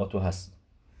شخینای من با تو هست.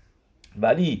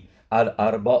 ولی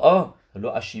الاربعه لو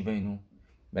اشیبینو،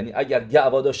 یعنی اگر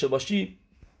گعوا داشته باشی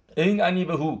این انی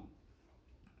به هو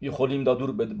یخولیم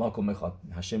دادور به ما کن میخواد،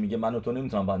 هشه میگه من و تو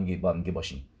نمیتونم با هم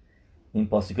باشیم. این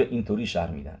پاسیکا اینطوری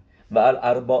شرح میدن. و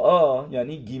الاربعه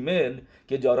یعنی گیمل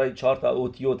که جارای 4 تا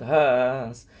اوتیوت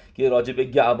هست که راجع به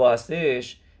گعوا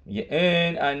هستش، میگه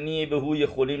این انی به هو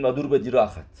یخولیم دادور به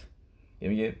دیراخت،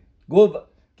 میگه گو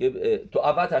که تو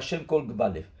عبد هشم کل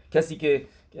گوالف، کسی که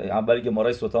اولی که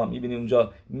مارای سوتا میبینیم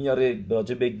اونجا میاره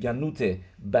راجع به گنوت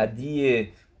بدی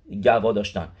گعوا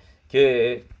داشتن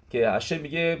که هشم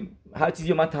میگه هر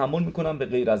چیزی من تحمل میکنم به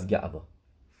غیر از گعوا.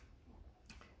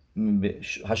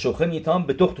 هشوخه نیتام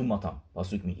به تختون ماتام،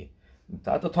 پاسوک میگه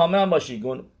تا حتی تامه هم باشی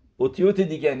اوتیوت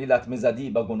دیگه یعنی لطمه زدی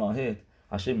با گناهت،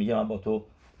 هشم میگه من با تو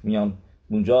میام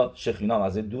اونجا، شخینام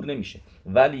ازت دور نمیشه.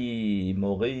 ولی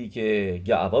موقعی که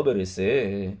گعوا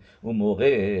برسه اون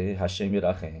موقع هشم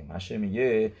میرخم، هشم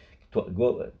میگه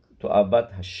تو اول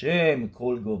هشم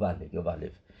کل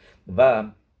گوالف و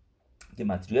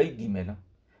گمتریای گیمل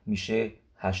میشه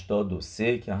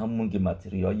 83 که همون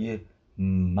گمتریای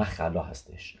مخلا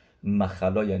هستش.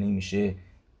 مخلا یعنی میشه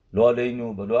لو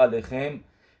علینو ولو علیکم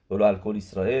ولو الکل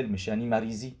اسرائیل، میشه یعنی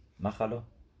مریضی. مخلا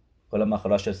حالا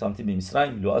مخلا 6 سانتی به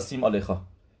مصریم لو اسیم علیخا،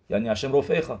 یعنی هشم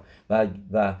رفعخا.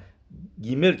 و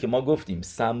گیمل که ما گفتیم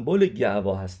سمبل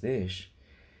گعوا هستش،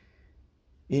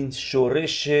 این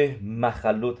شورش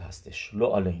مخلوط هستش، لو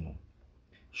علینو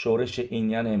شورش این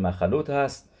یعنی مخلوط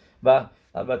هست. و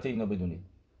البته اینو بدونید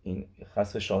این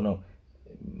خسف شانو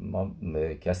ما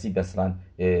کسی مثلا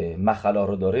مخلا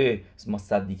رو داره، ما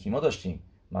صدیکی ما داشتیم،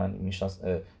 من میشناس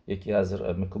یکی از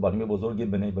مکوبالیم بزرگ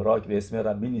بنی براک به اسم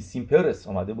ربی نیسیم پرس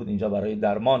اومده بود اینجا برای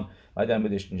درمان، بعدم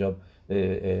بدش اینجا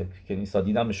کنیسا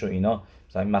دیدمش و اینا،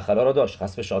 مثلا مخلا رو داشت،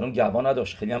 خسف شانو گعوا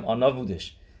نداشت، خیلی هم آنا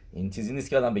بودش. این چیزی نیست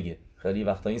که آدم بگه. خیلی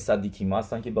وقتا این صدیکی ما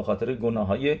هستن که به خاطر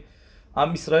گناههای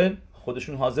ام اسرائیل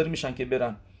خودشون حاضر میشن که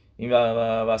برن این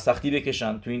و سختی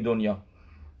بکشن تو این دنیا.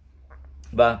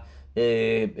 و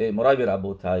مرای به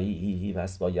ربوتایی و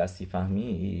اسبایستی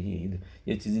فهمید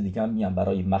یه چیزی دیگه هم میگم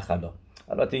برای مخلا.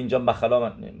 البته اینجا مخلا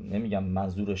من نمیگم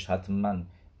منظورش حتما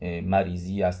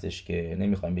مریضی هستش که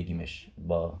نمیخوایم بگیمش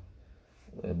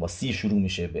با سی شروع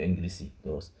میشه به انگلیسی،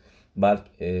 درست؟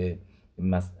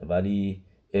 ولی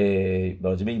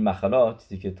راجع به این مخلا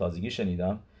چیزی که تازگی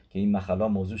شنیدم که این مخلا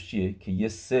موضوعش چیه که یه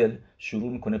سل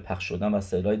شروع میکنه پخش شدن و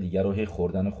سل‌های دیگر رو هی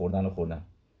خوردن.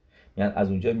 یعنی از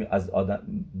اونجا از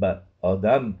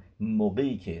آدم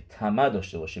موقعی که طمع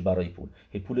داشته باشه برای پول،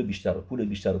 هی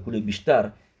پول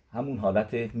بیشتر، همون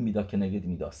حالت میدا که نگید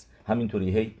میداست،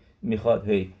 همینطوری هی میخواد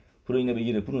هی پول اینو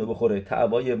بگیره، پول اینو بخوره،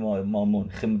 تعبای مامون،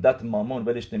 خمدت مامون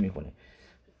ولش نمیکنه.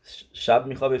 شب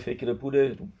میخواد به فکر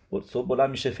پول، صبح بلند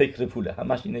میشه فکر پوله،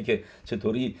 همش اینه که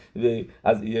چطوری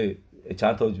از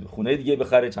چند تا خونه دیگه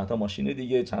بخره، چند تا ماشین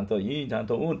دیگه، چند تا این چند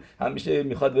تا اون، همیشه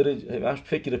میخواد بره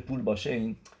فکر پول باشه.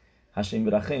 این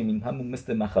هشم رخم این همون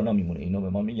مثل مخلا میمونه. اینو به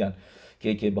ما میگن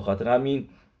که به خاطر همین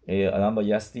آدم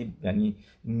بایستی، یعنی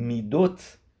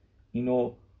میدوت،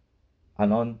 اینو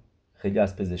الان خیلی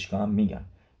از پزشکان هم میگن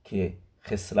که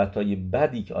خصلت‌های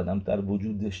بدی که آدم در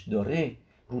وجودش داره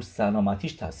رو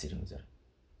سلامتیش تاثیر میذاره،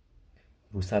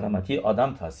 رو سلامتی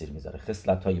آدم تاثیر میذاره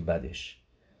خصلت‌های بدش.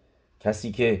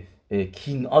 کسی که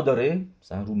کینه داره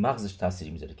مثلا رو مغزش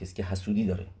تاثیر میذاره، کسی که حسودی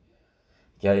داره،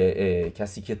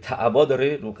 کسی که تعوا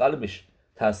داره رو قلبش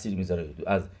تاثیر میذاره،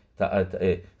 از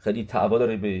خیلی تعوا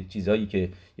داره به چیزایی که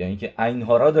یعنی که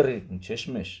عین‌ها را داره،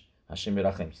 چشمش هشم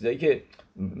رخم، چیزایی که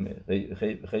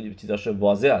خیلی چیزاش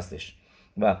واضح هستش.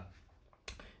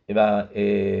 و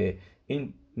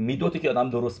این میدوتی که آدم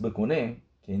درست بکنه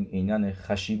که این یعنی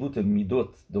خشیبوت میدوت،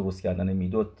 درست کردن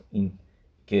میدوت، این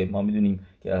که ما میدونیم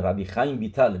که ربی خیم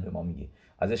بیتل به ما میگه،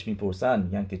 ازش میپرسن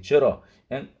میگن که چرا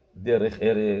این درخ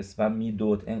ارس و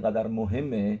میدوت اینقدر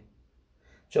مهمه،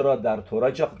 چرا در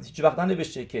تورات هیچ وقت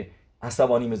ننوشته که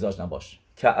عصبانی مزاج نباش.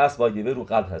 کعس وایدیوه رو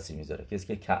قلب تاثیر میذاره. کسی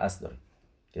که کعس داره،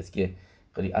 کسی که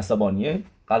خیلی عصبانیه،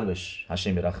 قلبش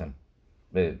هشم میرخم،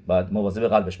 باید مواظب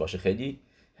قلبش باشه، خیلی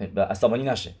عصبانی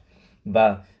نشه.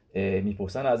 و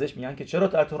میپرسن ازش، میگن که چرا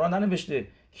در توران ننوشته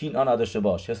کینه نداشته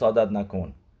باش، حسادت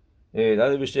نکن،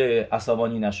 ننوشته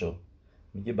عصبانی نشو؟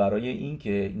 میگه برای این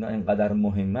که اینا اینقدر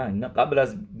مهمن، اینا قبل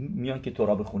از میان که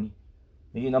تورا بخونی،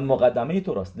 میگه اینا مقدمه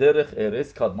توراست، درخ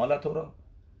ارس کادمال تورا.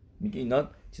 میگه اینا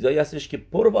چیزایی هستش که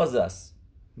پر واضح است،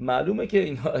 معلومه که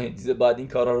اینا چیز باید این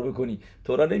کارا رو بکنی.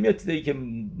 تورا نمیاد چیزایی که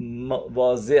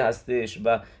واضح هستش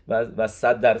و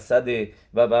 100%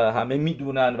 و همه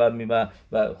میدونن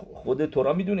و خود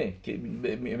تورا میدونه که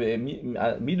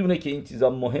میدونه که این چیزا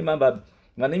مهمن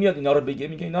و نمیاد اینا رو بگه.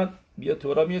 میگه اینا بیا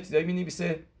تورا میاد چیزایی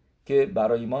مینویسه که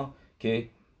برای ما که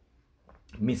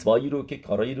میسوایی رو که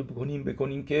کارایی رو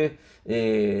بکنیم که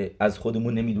از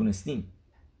خودمون نمیدونستیم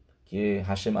که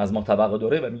هشم از ما طبقه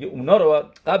داره، و میگه اونا رو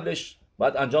قبلش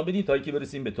باید انجام بدیم تا اینکه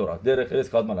برسیم به تورا، در خرس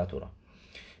کادمال تورا.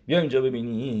 بیا اینجا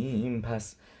ببینیم.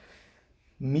 پس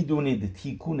میدونید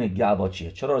تیکون گعوا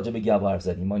چیه؟ چرا راجع به گعوا حرف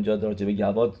زدیم؟ ما اینجا راجع به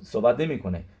گعوا صحبت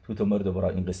نمیکنه تو تومر دبورا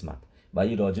این قسمت،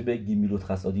 ولی راجع به گیمیلوت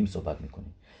خسادیم صحبت میکنه.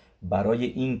 برای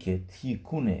اینکه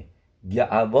تیکون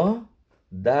گعوا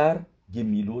در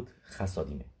گمیلوت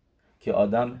خسادیمه که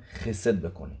آدم خسد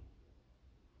بکنه.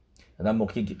 آدم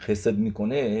موقعی که خسد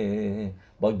میکنه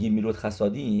با گمیلوت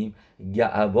خسادیم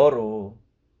گعوا رو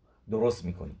درست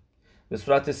میکنیم. به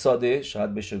صورت ساده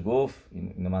شاید بشه گفت،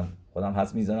 اینو من خودم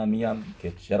حدس میزنم میگم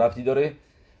که چه ربطی داره،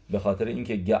 به خاطر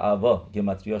اینکه گعوا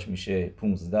گمتریاش میشه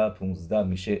 15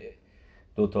 میشه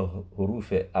 2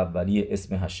 حروف اولیه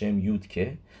اسم هشم یود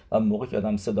که، و موقعی که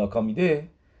آدم صداکا میده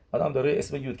آدم داره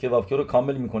اسم یود که واو که رو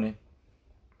کامل میکنه.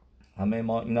 همه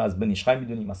ما اینو از بنیشخای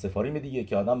میدونیم، از سفاریم دیگه،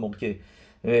 که آدم موقعی که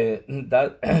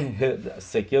در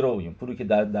سکه رو پولو که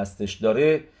در دستش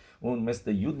داره اون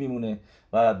مثل یود میمونه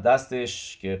و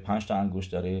دستش که 5 تا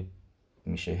انگشت داره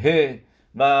میشه ه.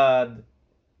 بعد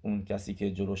اون کسی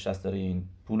که جلوش دست داره این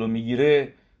پولو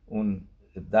میگیره، اون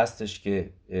دستش که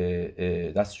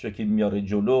دستش رو که میاره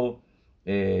جلو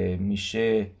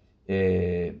میشه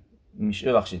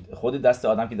ببخشید خود دست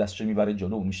آدم که دستش رو میبره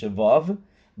جلو میشه واو.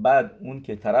 بعد اون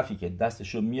که طرفی که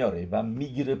دستش رو میاره و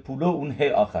میگیره پولو اون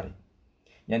ه آخره،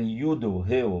 یعنی یود و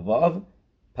ه و واو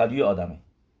پلوی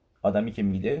آدمی که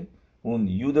میده اون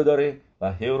یود داره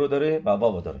و ه رو داره و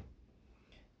واو داره،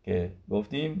 که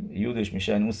گفتیم یودش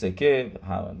میشه اون سکه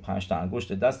 5 تا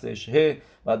انگشت دستش، ه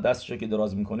و دستش رو که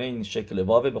دراز میکنه این شکل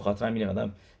واو. به خاطر همین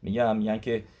آدم میگن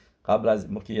که قبل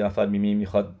از موقع یه نفر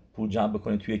میخواد پول جمع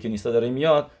بکنه توی کنیسا داره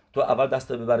میاد، تو اول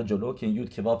دست رو ببر جلو که یود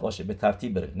که واو باشه، به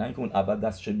ترتیب بره، نه اینکه اون اول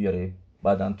دستش رو بیاره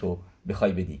بعدن تو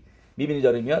بخوای بدی. میبینی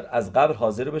داره میاد، از قبل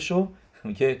حاضر بشو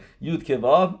که یود که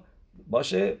واو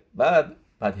باشه، بعد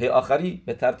ه آخری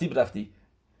به ترتیب رفتی،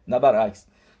 نه برعکس.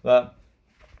 و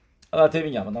البته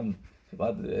میگم آدم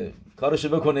باید کارشو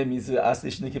بکنه، میز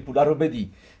اصلش اینه که پولا رو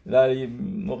بدی، ولی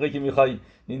موقعی که میخوای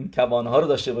این کوانها رو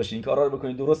داشته باشی، این کارا رو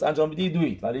بکنی، درست انجام بدی،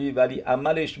 دوید، ولی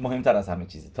عملش مهمتر از همه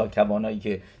چیزه تا کوانایی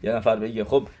که یه نفر بگه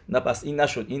خب نه پس این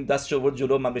نشد، این دستشو آورد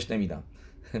جلو من بهش نمیدم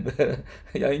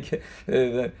یا اینکه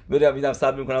برم میدم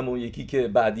صبر میکنم اون یکی که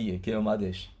بعدیه که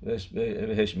اومدش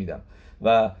بهش میدم.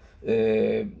 و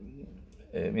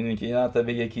میدونی که این حتی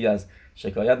به یکی از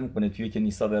شکایت میکنه توی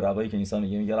کنیسا به روایی کنیسا،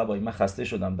 میگه ربایی من خسته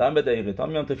شدم، دم به دقیقه تا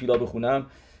میام تفیلا بخونم،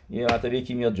 یه مرتبه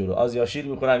یکی میاد جلو، از یاشیر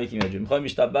میخونم یکی میاد جلو، میخوام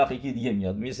میشتبخ یکی دیگه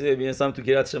میاد، میرسم تو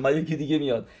کریات شما یکی دیگه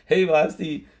میاد، هی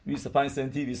واسطی 25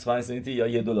 سنتی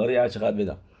یا $1 هر چقدر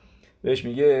بدم. بهش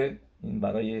میگه این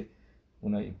برای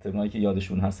اونای تلفنایی که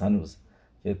یادشون هست هنوز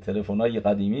که تلفن‌های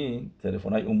قدیمی،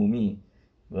 تلفن‌های عمومی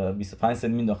و 25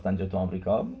 سنت مینداختن تو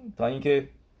آمریکا تا اینکه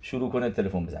شروع کنه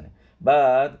تلفن بزنه.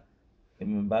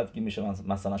 بعد که میشه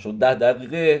مثلا شد 10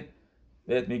 دقیقه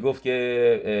بهت میگفت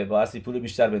که واسه پول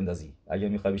بیشتر بندازی اگه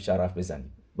میخوای بیشتر حرف بزنی،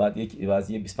 بعد یک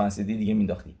واسه 25 سنت دیگه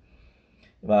مینداختی.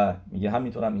 و میگه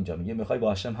همینطور هم اینجا میگه میخوای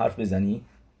با هشم حرف بزنی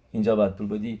اینجا باید پول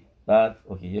بدی، بعد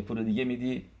اوکی یه پول دیگه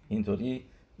میدی، اینطوری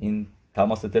این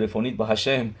تماس تلفنیت با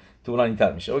هشم طولانی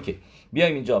تر میشه. اوکی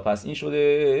بیایم اینجا. پس این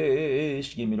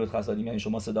شدهش که میلود خسادیم، یعنی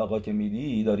شما صداقا که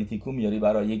میدی داری تیکون میاری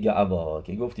برای گعوا،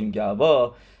 که گفتیم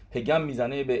گعوا پگم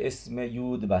میزنه به اسم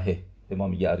یود و ه، به ما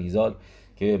میگه اریزال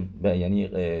که یعنی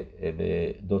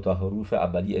به 2 حروف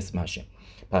اولی اسم هشم.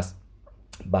 پس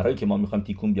برای که ما میخوایم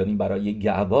تیکون بیاریم برای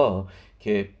گعوا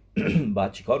که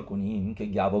باید چیکار کنیم؟ که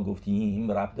گعوا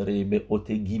گفتیم ربط داره به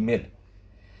اوت گیمل،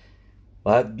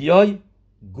 باید بیای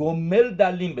گمل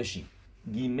دلیم بشیم.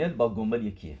 گیمل با گمل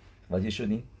یکیه، واضح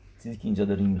شدیم؟ چیزی که اینجا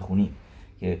داریم میخونیم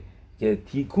که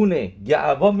تیکون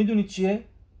گعوا میدونید چیه؟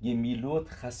 گمیلوت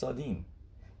خسادیم.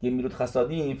 گمیلوت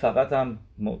خسادیم فقط هم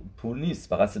پول نیست،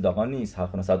 فقط صداقان نیست،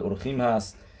 700 اورخیم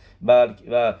هست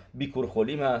و بیکور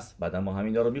خولیم هست. بعد ما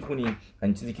همینا رو میخونیم.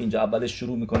 این چیزی که اینجا اولش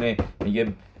شروع میکنه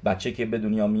میگه بچه که به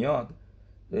دنیا میاد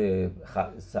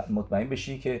مطمئن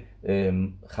بشی که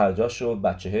خرجاشو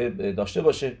بچه داشته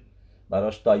باشه،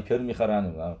 براش دایپر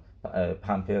میخرن،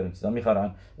 پمپر چیزا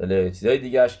میخرن، چیزای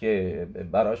دیگهش که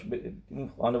براش اون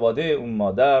خانواده، اون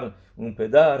مادر، اون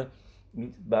پدر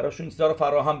براشون چیزا رو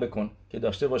فراهم بکن که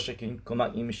داشته باشه، که این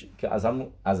کمک این میشه که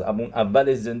از همون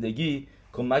اول زندگی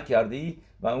کمک کردی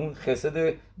و اون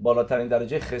خسد بالاترین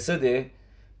درجه خسده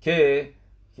که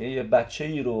یه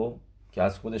بچه‌ای رو که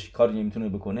از خودش کاری نمیتونه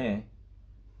بکنه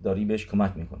داری بهش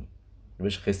کمک میکنی،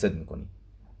 بهش خسد میکنی.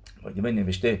 باید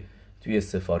نوشته توی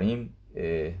سفاریم،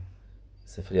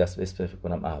 سفری هست اسم فکر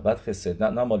کنم احبت خسد،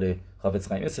 نه مال حافظ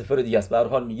خیمه، سفر دیگه است. به هر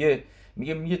حال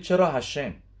میگه چرا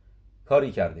هشم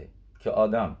کاری کرده که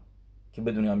آدم که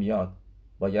به دنیا میاد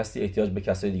بایستی احتیاج به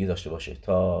کسای دیگه داشته باشه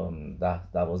تا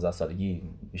 10-12 سالگی،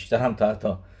 بیشتر هم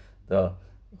تا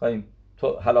خواهیم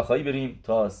تو حلاخایی بریم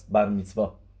تا بر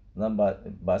میtzوا،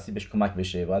 بایستی بهش کمک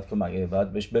بشه،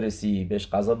 باید بهش برسی، بهش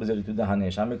غذا بذاری تو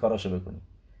دهنش، همه کاراشو بکنی.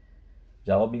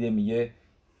 جواب میگه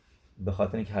به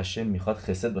خاطر اینکه هشم میخواد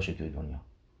خسد باشه توی دنیا.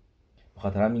 به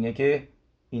خاطر همینه که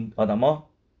این آدما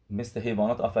مثل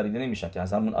حیوانات آفریده نمیشن که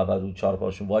از همون اول رو 4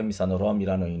 پاشون وای میسن و راه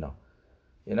میرن و اینا.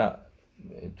 یعنی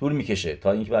طول میکشه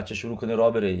تا اینکه بچه شروع کنه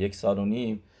راه بره، 1.5 سال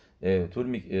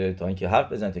تا اینکه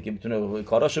حرف بزنه، تا که بتونه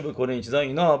کاراشو بکنه، این چیزا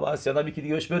اینا باید آدم یکی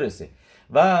دیگه بهش برسه.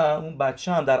 و اون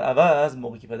بچه هم در عوض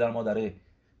موقعی که پدر مادر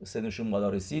سنشون بالا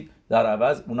رسید، در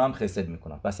عوض اونا هم خسد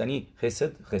میکنن. پس یعنی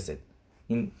خسد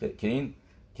این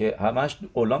که همش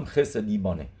اولام خسد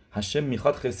دیبانه. هشم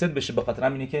میخواد خسد بشه، به خاطر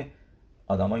همینه که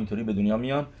آدم‌ها اینطوری به دنیا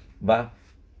میان و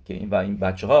این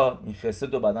بچه‌ها این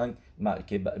خسد رو بعدن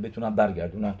که بتونن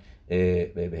برگردونن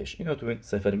بهش. اینو تو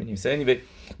سفر می‌نویسه.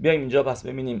 بیایم اینجا پس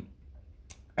ببینیم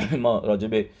ما راجع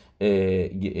به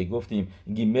گفتیم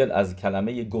گیمل از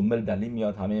کلمه گمل دلیل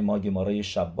میاد. همه ما گمارای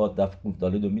شبات دف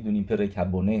گفتالد رو میدونیم، پر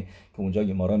کبونه که اونجا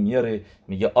گمارا میاره،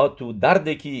 میگه آتو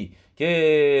دردکی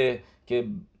که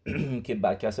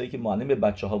کسایی که معلم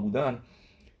بچه‌ها بودن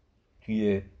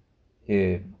توی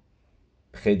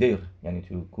خدر، یعنی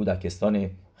توی کودکستان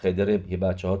خدر که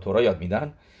بچه‌ها تورا یاد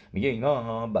میدن، میگه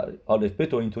اینا الف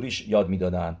بت اینطوریش یاد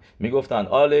میدادن، میگفتن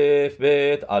الف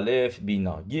بت الف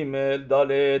بینا، گیمل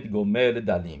دالت گمل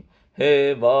دلیم،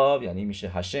 ه واو یعنی میشه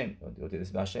هشم،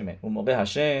 اسم هشمه. اون موقع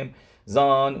هشم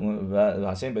زان و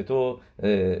هشم به تو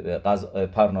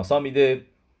پرناسا میده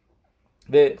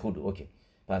به خود. اوکی،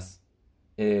 پس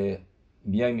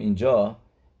بیایم اینجا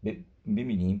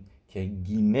ببینیم که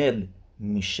گیمل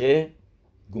میشه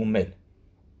گمل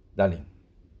دلیم.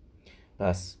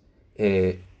 پس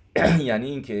یعنی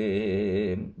این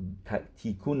که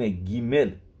تیکون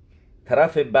گیمل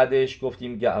طرف بدش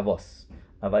گفتیم گعواس،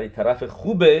 ولی طرف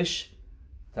خوبش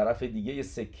طرف دیگه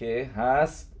سکه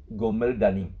هست گمل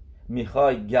دلیم.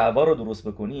 میخوای گعوا رو درست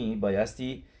بکنی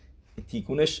بایستی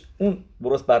تیکونش اون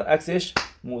درست برعکسش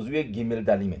موضوع گیمل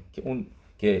دلیمه که اون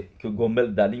که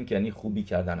گمل دلیم که یعنی خوبی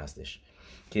کردن هستش،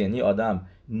 که یعنی آدم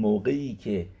موقعی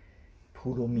که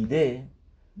پولو میده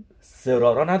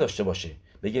سرارا نداشته باشه،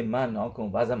 بگه من ناکن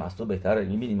وضعم از تو بهتره،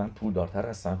 میبینی من پول دارتر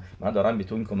هستم، من دارم به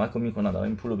تو این کمک رو میکنم، دارم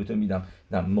این پول رو به تو میدم.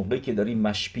 نه، موقعی که داری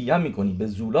مشپیه میکنی به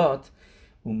زولات،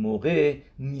 اون موقع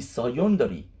نیسایون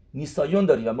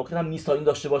داری و موقعی هم نیسایون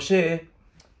داشته باشه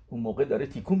اون موقع داره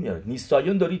تیکون میاره.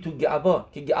 نیسایون داری تو گعوا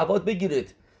که گعوات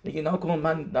بگیرد، بگه ناکن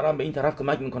من دارم به این طرف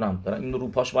کمک میکنم، دارم این رو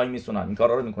پاش وای میسونم، این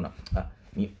کارا رو میکنم.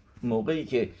 موقعی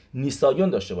که نیسایون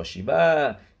داشته باشی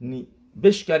و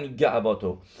بشکنی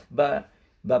گعواتو و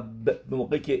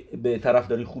موقعی که به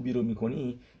طرفداری خوبی رو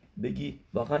میکنی، بگی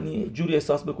واقعا جوری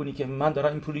احساس بکنی که من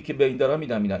دارم این پولی که به این دارم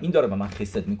میدم این داره به من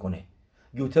خسد میکنه.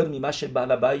 یوتر میمشه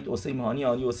بالا بیت اوسیم هانی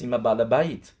آنی اوسیم بالا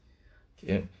بیت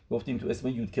که گفتیم تو اسم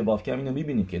یود کباب که اینو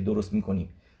میبینیم که درست میکنیم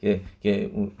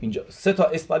که اینجا 3 تا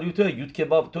اسپالیوتو یود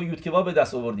کباب، تو یود کباب به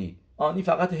دست آوردی، آنی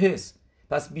فقط حس.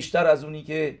 پس بیشتر از اونی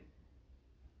که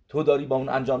تو داری با اون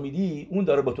انجام میدی، اون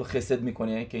داره با تو خسد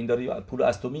میکنه که این داره پول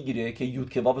از تو میگیره که یود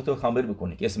کباب تو کامل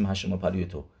بکنه که اسم هشم پلیو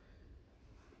تو.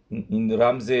 این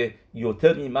رمز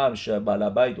یوتر میمشه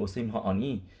بالابایت اوسیم ها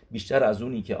آنی، بیشتر از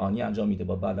اونی که آنی انجام میده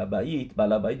با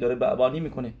بالابایت داره بعبانی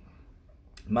میکنه.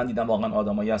 من دیدم واقعا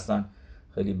آدمایی هستن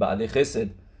خیلی بعد خسد،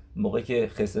 موقعی که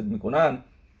خسد میکنن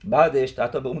بعدش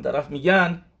حتی به اون طرف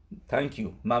میگن تانکیو،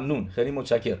 ممنون، خیلی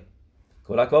متشکر،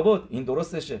 کلاکاوت، این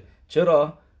درستشه.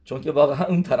 چرا؟ چون که واقعا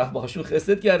اون طرف باشون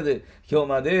خسد کرده که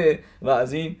اومده و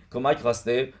از این کمک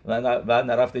خواسته و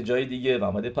نرفته جای دیگه و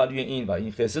اومده پلوی این و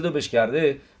این خسد رو بهش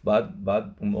کرده.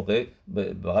 بعد اون موقع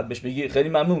باید بهش بگی خیلی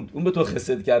ممنون، اون به تو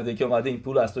خسد کرده که اومده این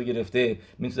پول از تو گرفته،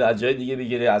 میتونه از جای دیگه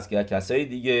بگیره، از کسای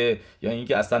دیگه، یا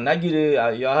اینکه اصلا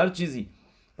نگیره یا هر چیزی.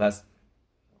 پس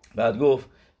بعد گفت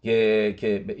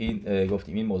که به این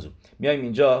گفتیم این موضوع میایم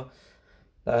اینجا.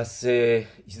 پس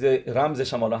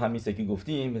رمزش هم حالا همیشه که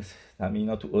گفتیم،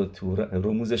 همینا تو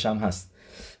رموزش هم هست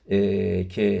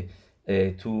که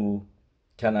تو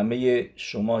کلمه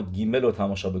شما گیمل رو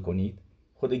تماشا بکنید،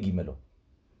 خود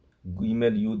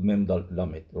گیمل یود مم دال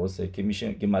لامد درسته که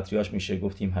میشه که متریاش میشه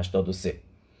گفتیم 83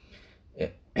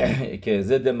 که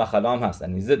ضد مخلا هم هست،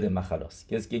 یعنی ضد مخلاست.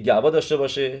 کسی که گوا داشته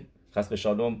باشه خسب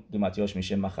شالوم گیمتیاش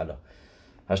میشه مخلا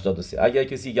 83. اگر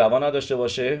کسی گوا نداشته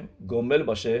باشه گمل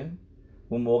باشه،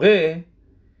 اون موقع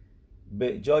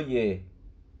به جای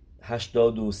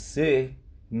 83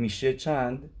 میشه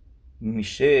چند؟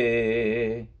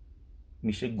 میشه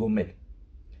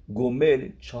گمل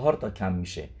 4 تا کم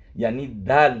میشه. یعنی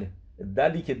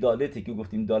دلی که دالته که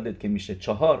گفتیم دالت که میشه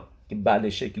 4 که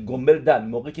بلشه که گمل دل،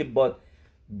 موقع که با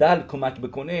دل کمک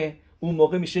بکنه اون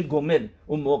موقع میشه گمل.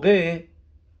 اون موقع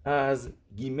از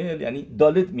گیمل یعنی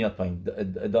دالت میاد پایین،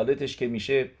 دالتش که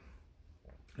میشه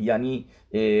یعنی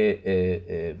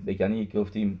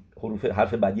گفتیم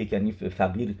حرف بعدی که یعنی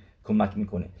فقیر کمک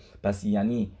میکنه. پس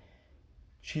یعنی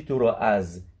چی تو رو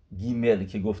از گیمل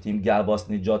که گفتیم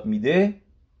گواست نجات میده؟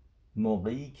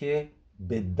 موقعی که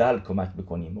به دل کمک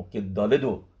بکنی، موقعی که دالت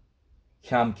رو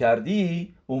کم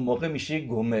کردی اون موقع میشه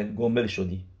گمل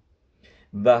شدی.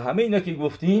 و همه اینا که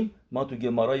گفتیم ما تو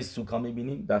گمارای سوکا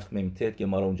میبینیم، دفع ممتد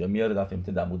گمارا اونجا میاره، دفع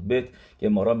ممتد عمود بت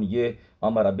گمارا میگه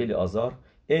امر ربی آزار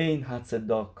این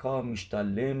هتصداکا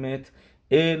میشتلمت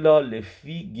الا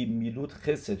لفی گیمیلوت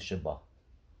خسد شبا.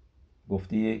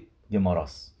 گفتی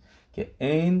گماراست که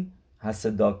این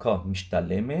هتصداکا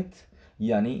میشتلمت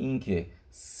یعنی این که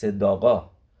صداقا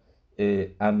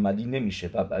عملی نمیشه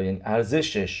و یعنی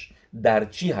ارزشش در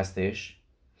چی هستش؟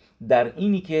 در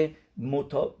اینی که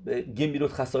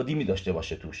گمیلوت خصادیمی داشته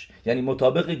باشه توش، یعنی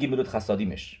مطابق گمیلوت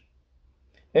خصادیمش.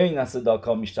 این از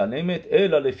صداکا میشتلمت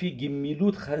الا لفی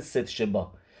گمیلوت خسد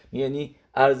شبا، یعنی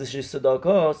ارزش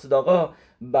صداقا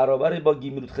برابر با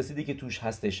گمیلوت خصیدی که توش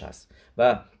هستش هست.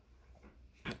 و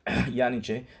یعنی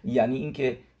چه؟ یعنی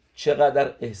اینکه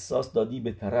چقدر احساس دادی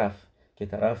به طرف که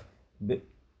طرف به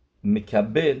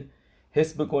مکبل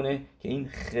حس بکنه که این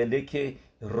خلک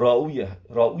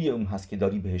راوی اون هست که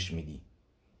داری بهش میدی.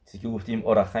 چیزی که گفتیم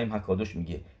اورخیم حکادوش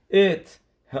میگه ات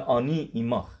هانی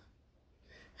ایماخ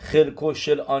خلکو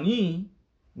شلانی،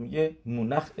 میگه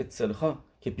مونخ اتسلخا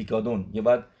که پیکادون. یه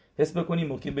بعد حس بکنی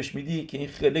موقعی بهش میدی که این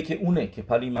خلک اونه که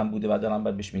پلی من بوده و دارم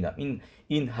بعد بهش میدم،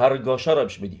 این هرگاشا رو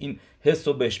بهش بدی، این حس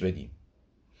رو بهش بدی.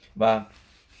 و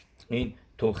این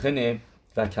توخن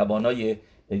و کبانای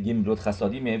گمیلوت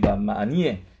خصادیمه و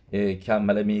معنی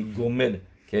کلمه گمل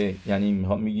که یعنی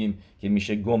میگیم که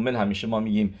میشه گمل، همیشه ما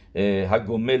میگیم ها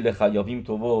گمل خیابیم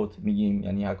تووت، میگیم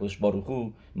یعنی حکوش باروخو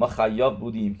ما خیاب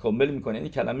بودیم کمل میکنه، یعنی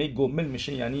کلمه گمل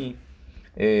میشه یعنی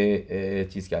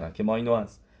چیز کردن که ما اینو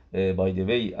از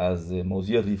بایدوی از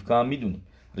موضوع ریفکا هم میدونیم.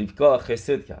 ریفکا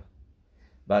خسد کرد،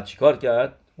 بعد چیکار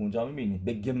کرد؟ اونجا میبینید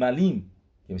به گملیم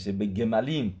که میشه به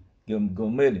گملیم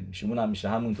گمل میشه، اون هم میشه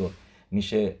همونطور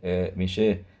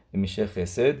میشه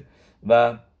خسد.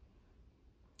 و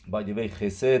بایدوی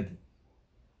خسد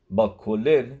با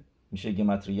کلل میشه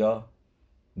گمتریا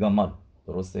گامال،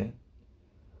 درسته؟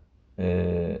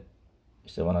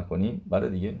 اشتباه نکنیم، بله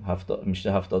دیگه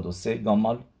میشه 73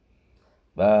 گامال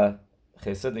و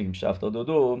خسد میشه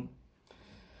 72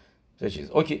 چه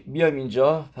چیز. اوکی بیایم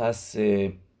اینجا پس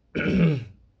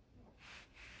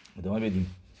ادامه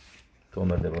بدیم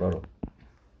تومر دبورا رو.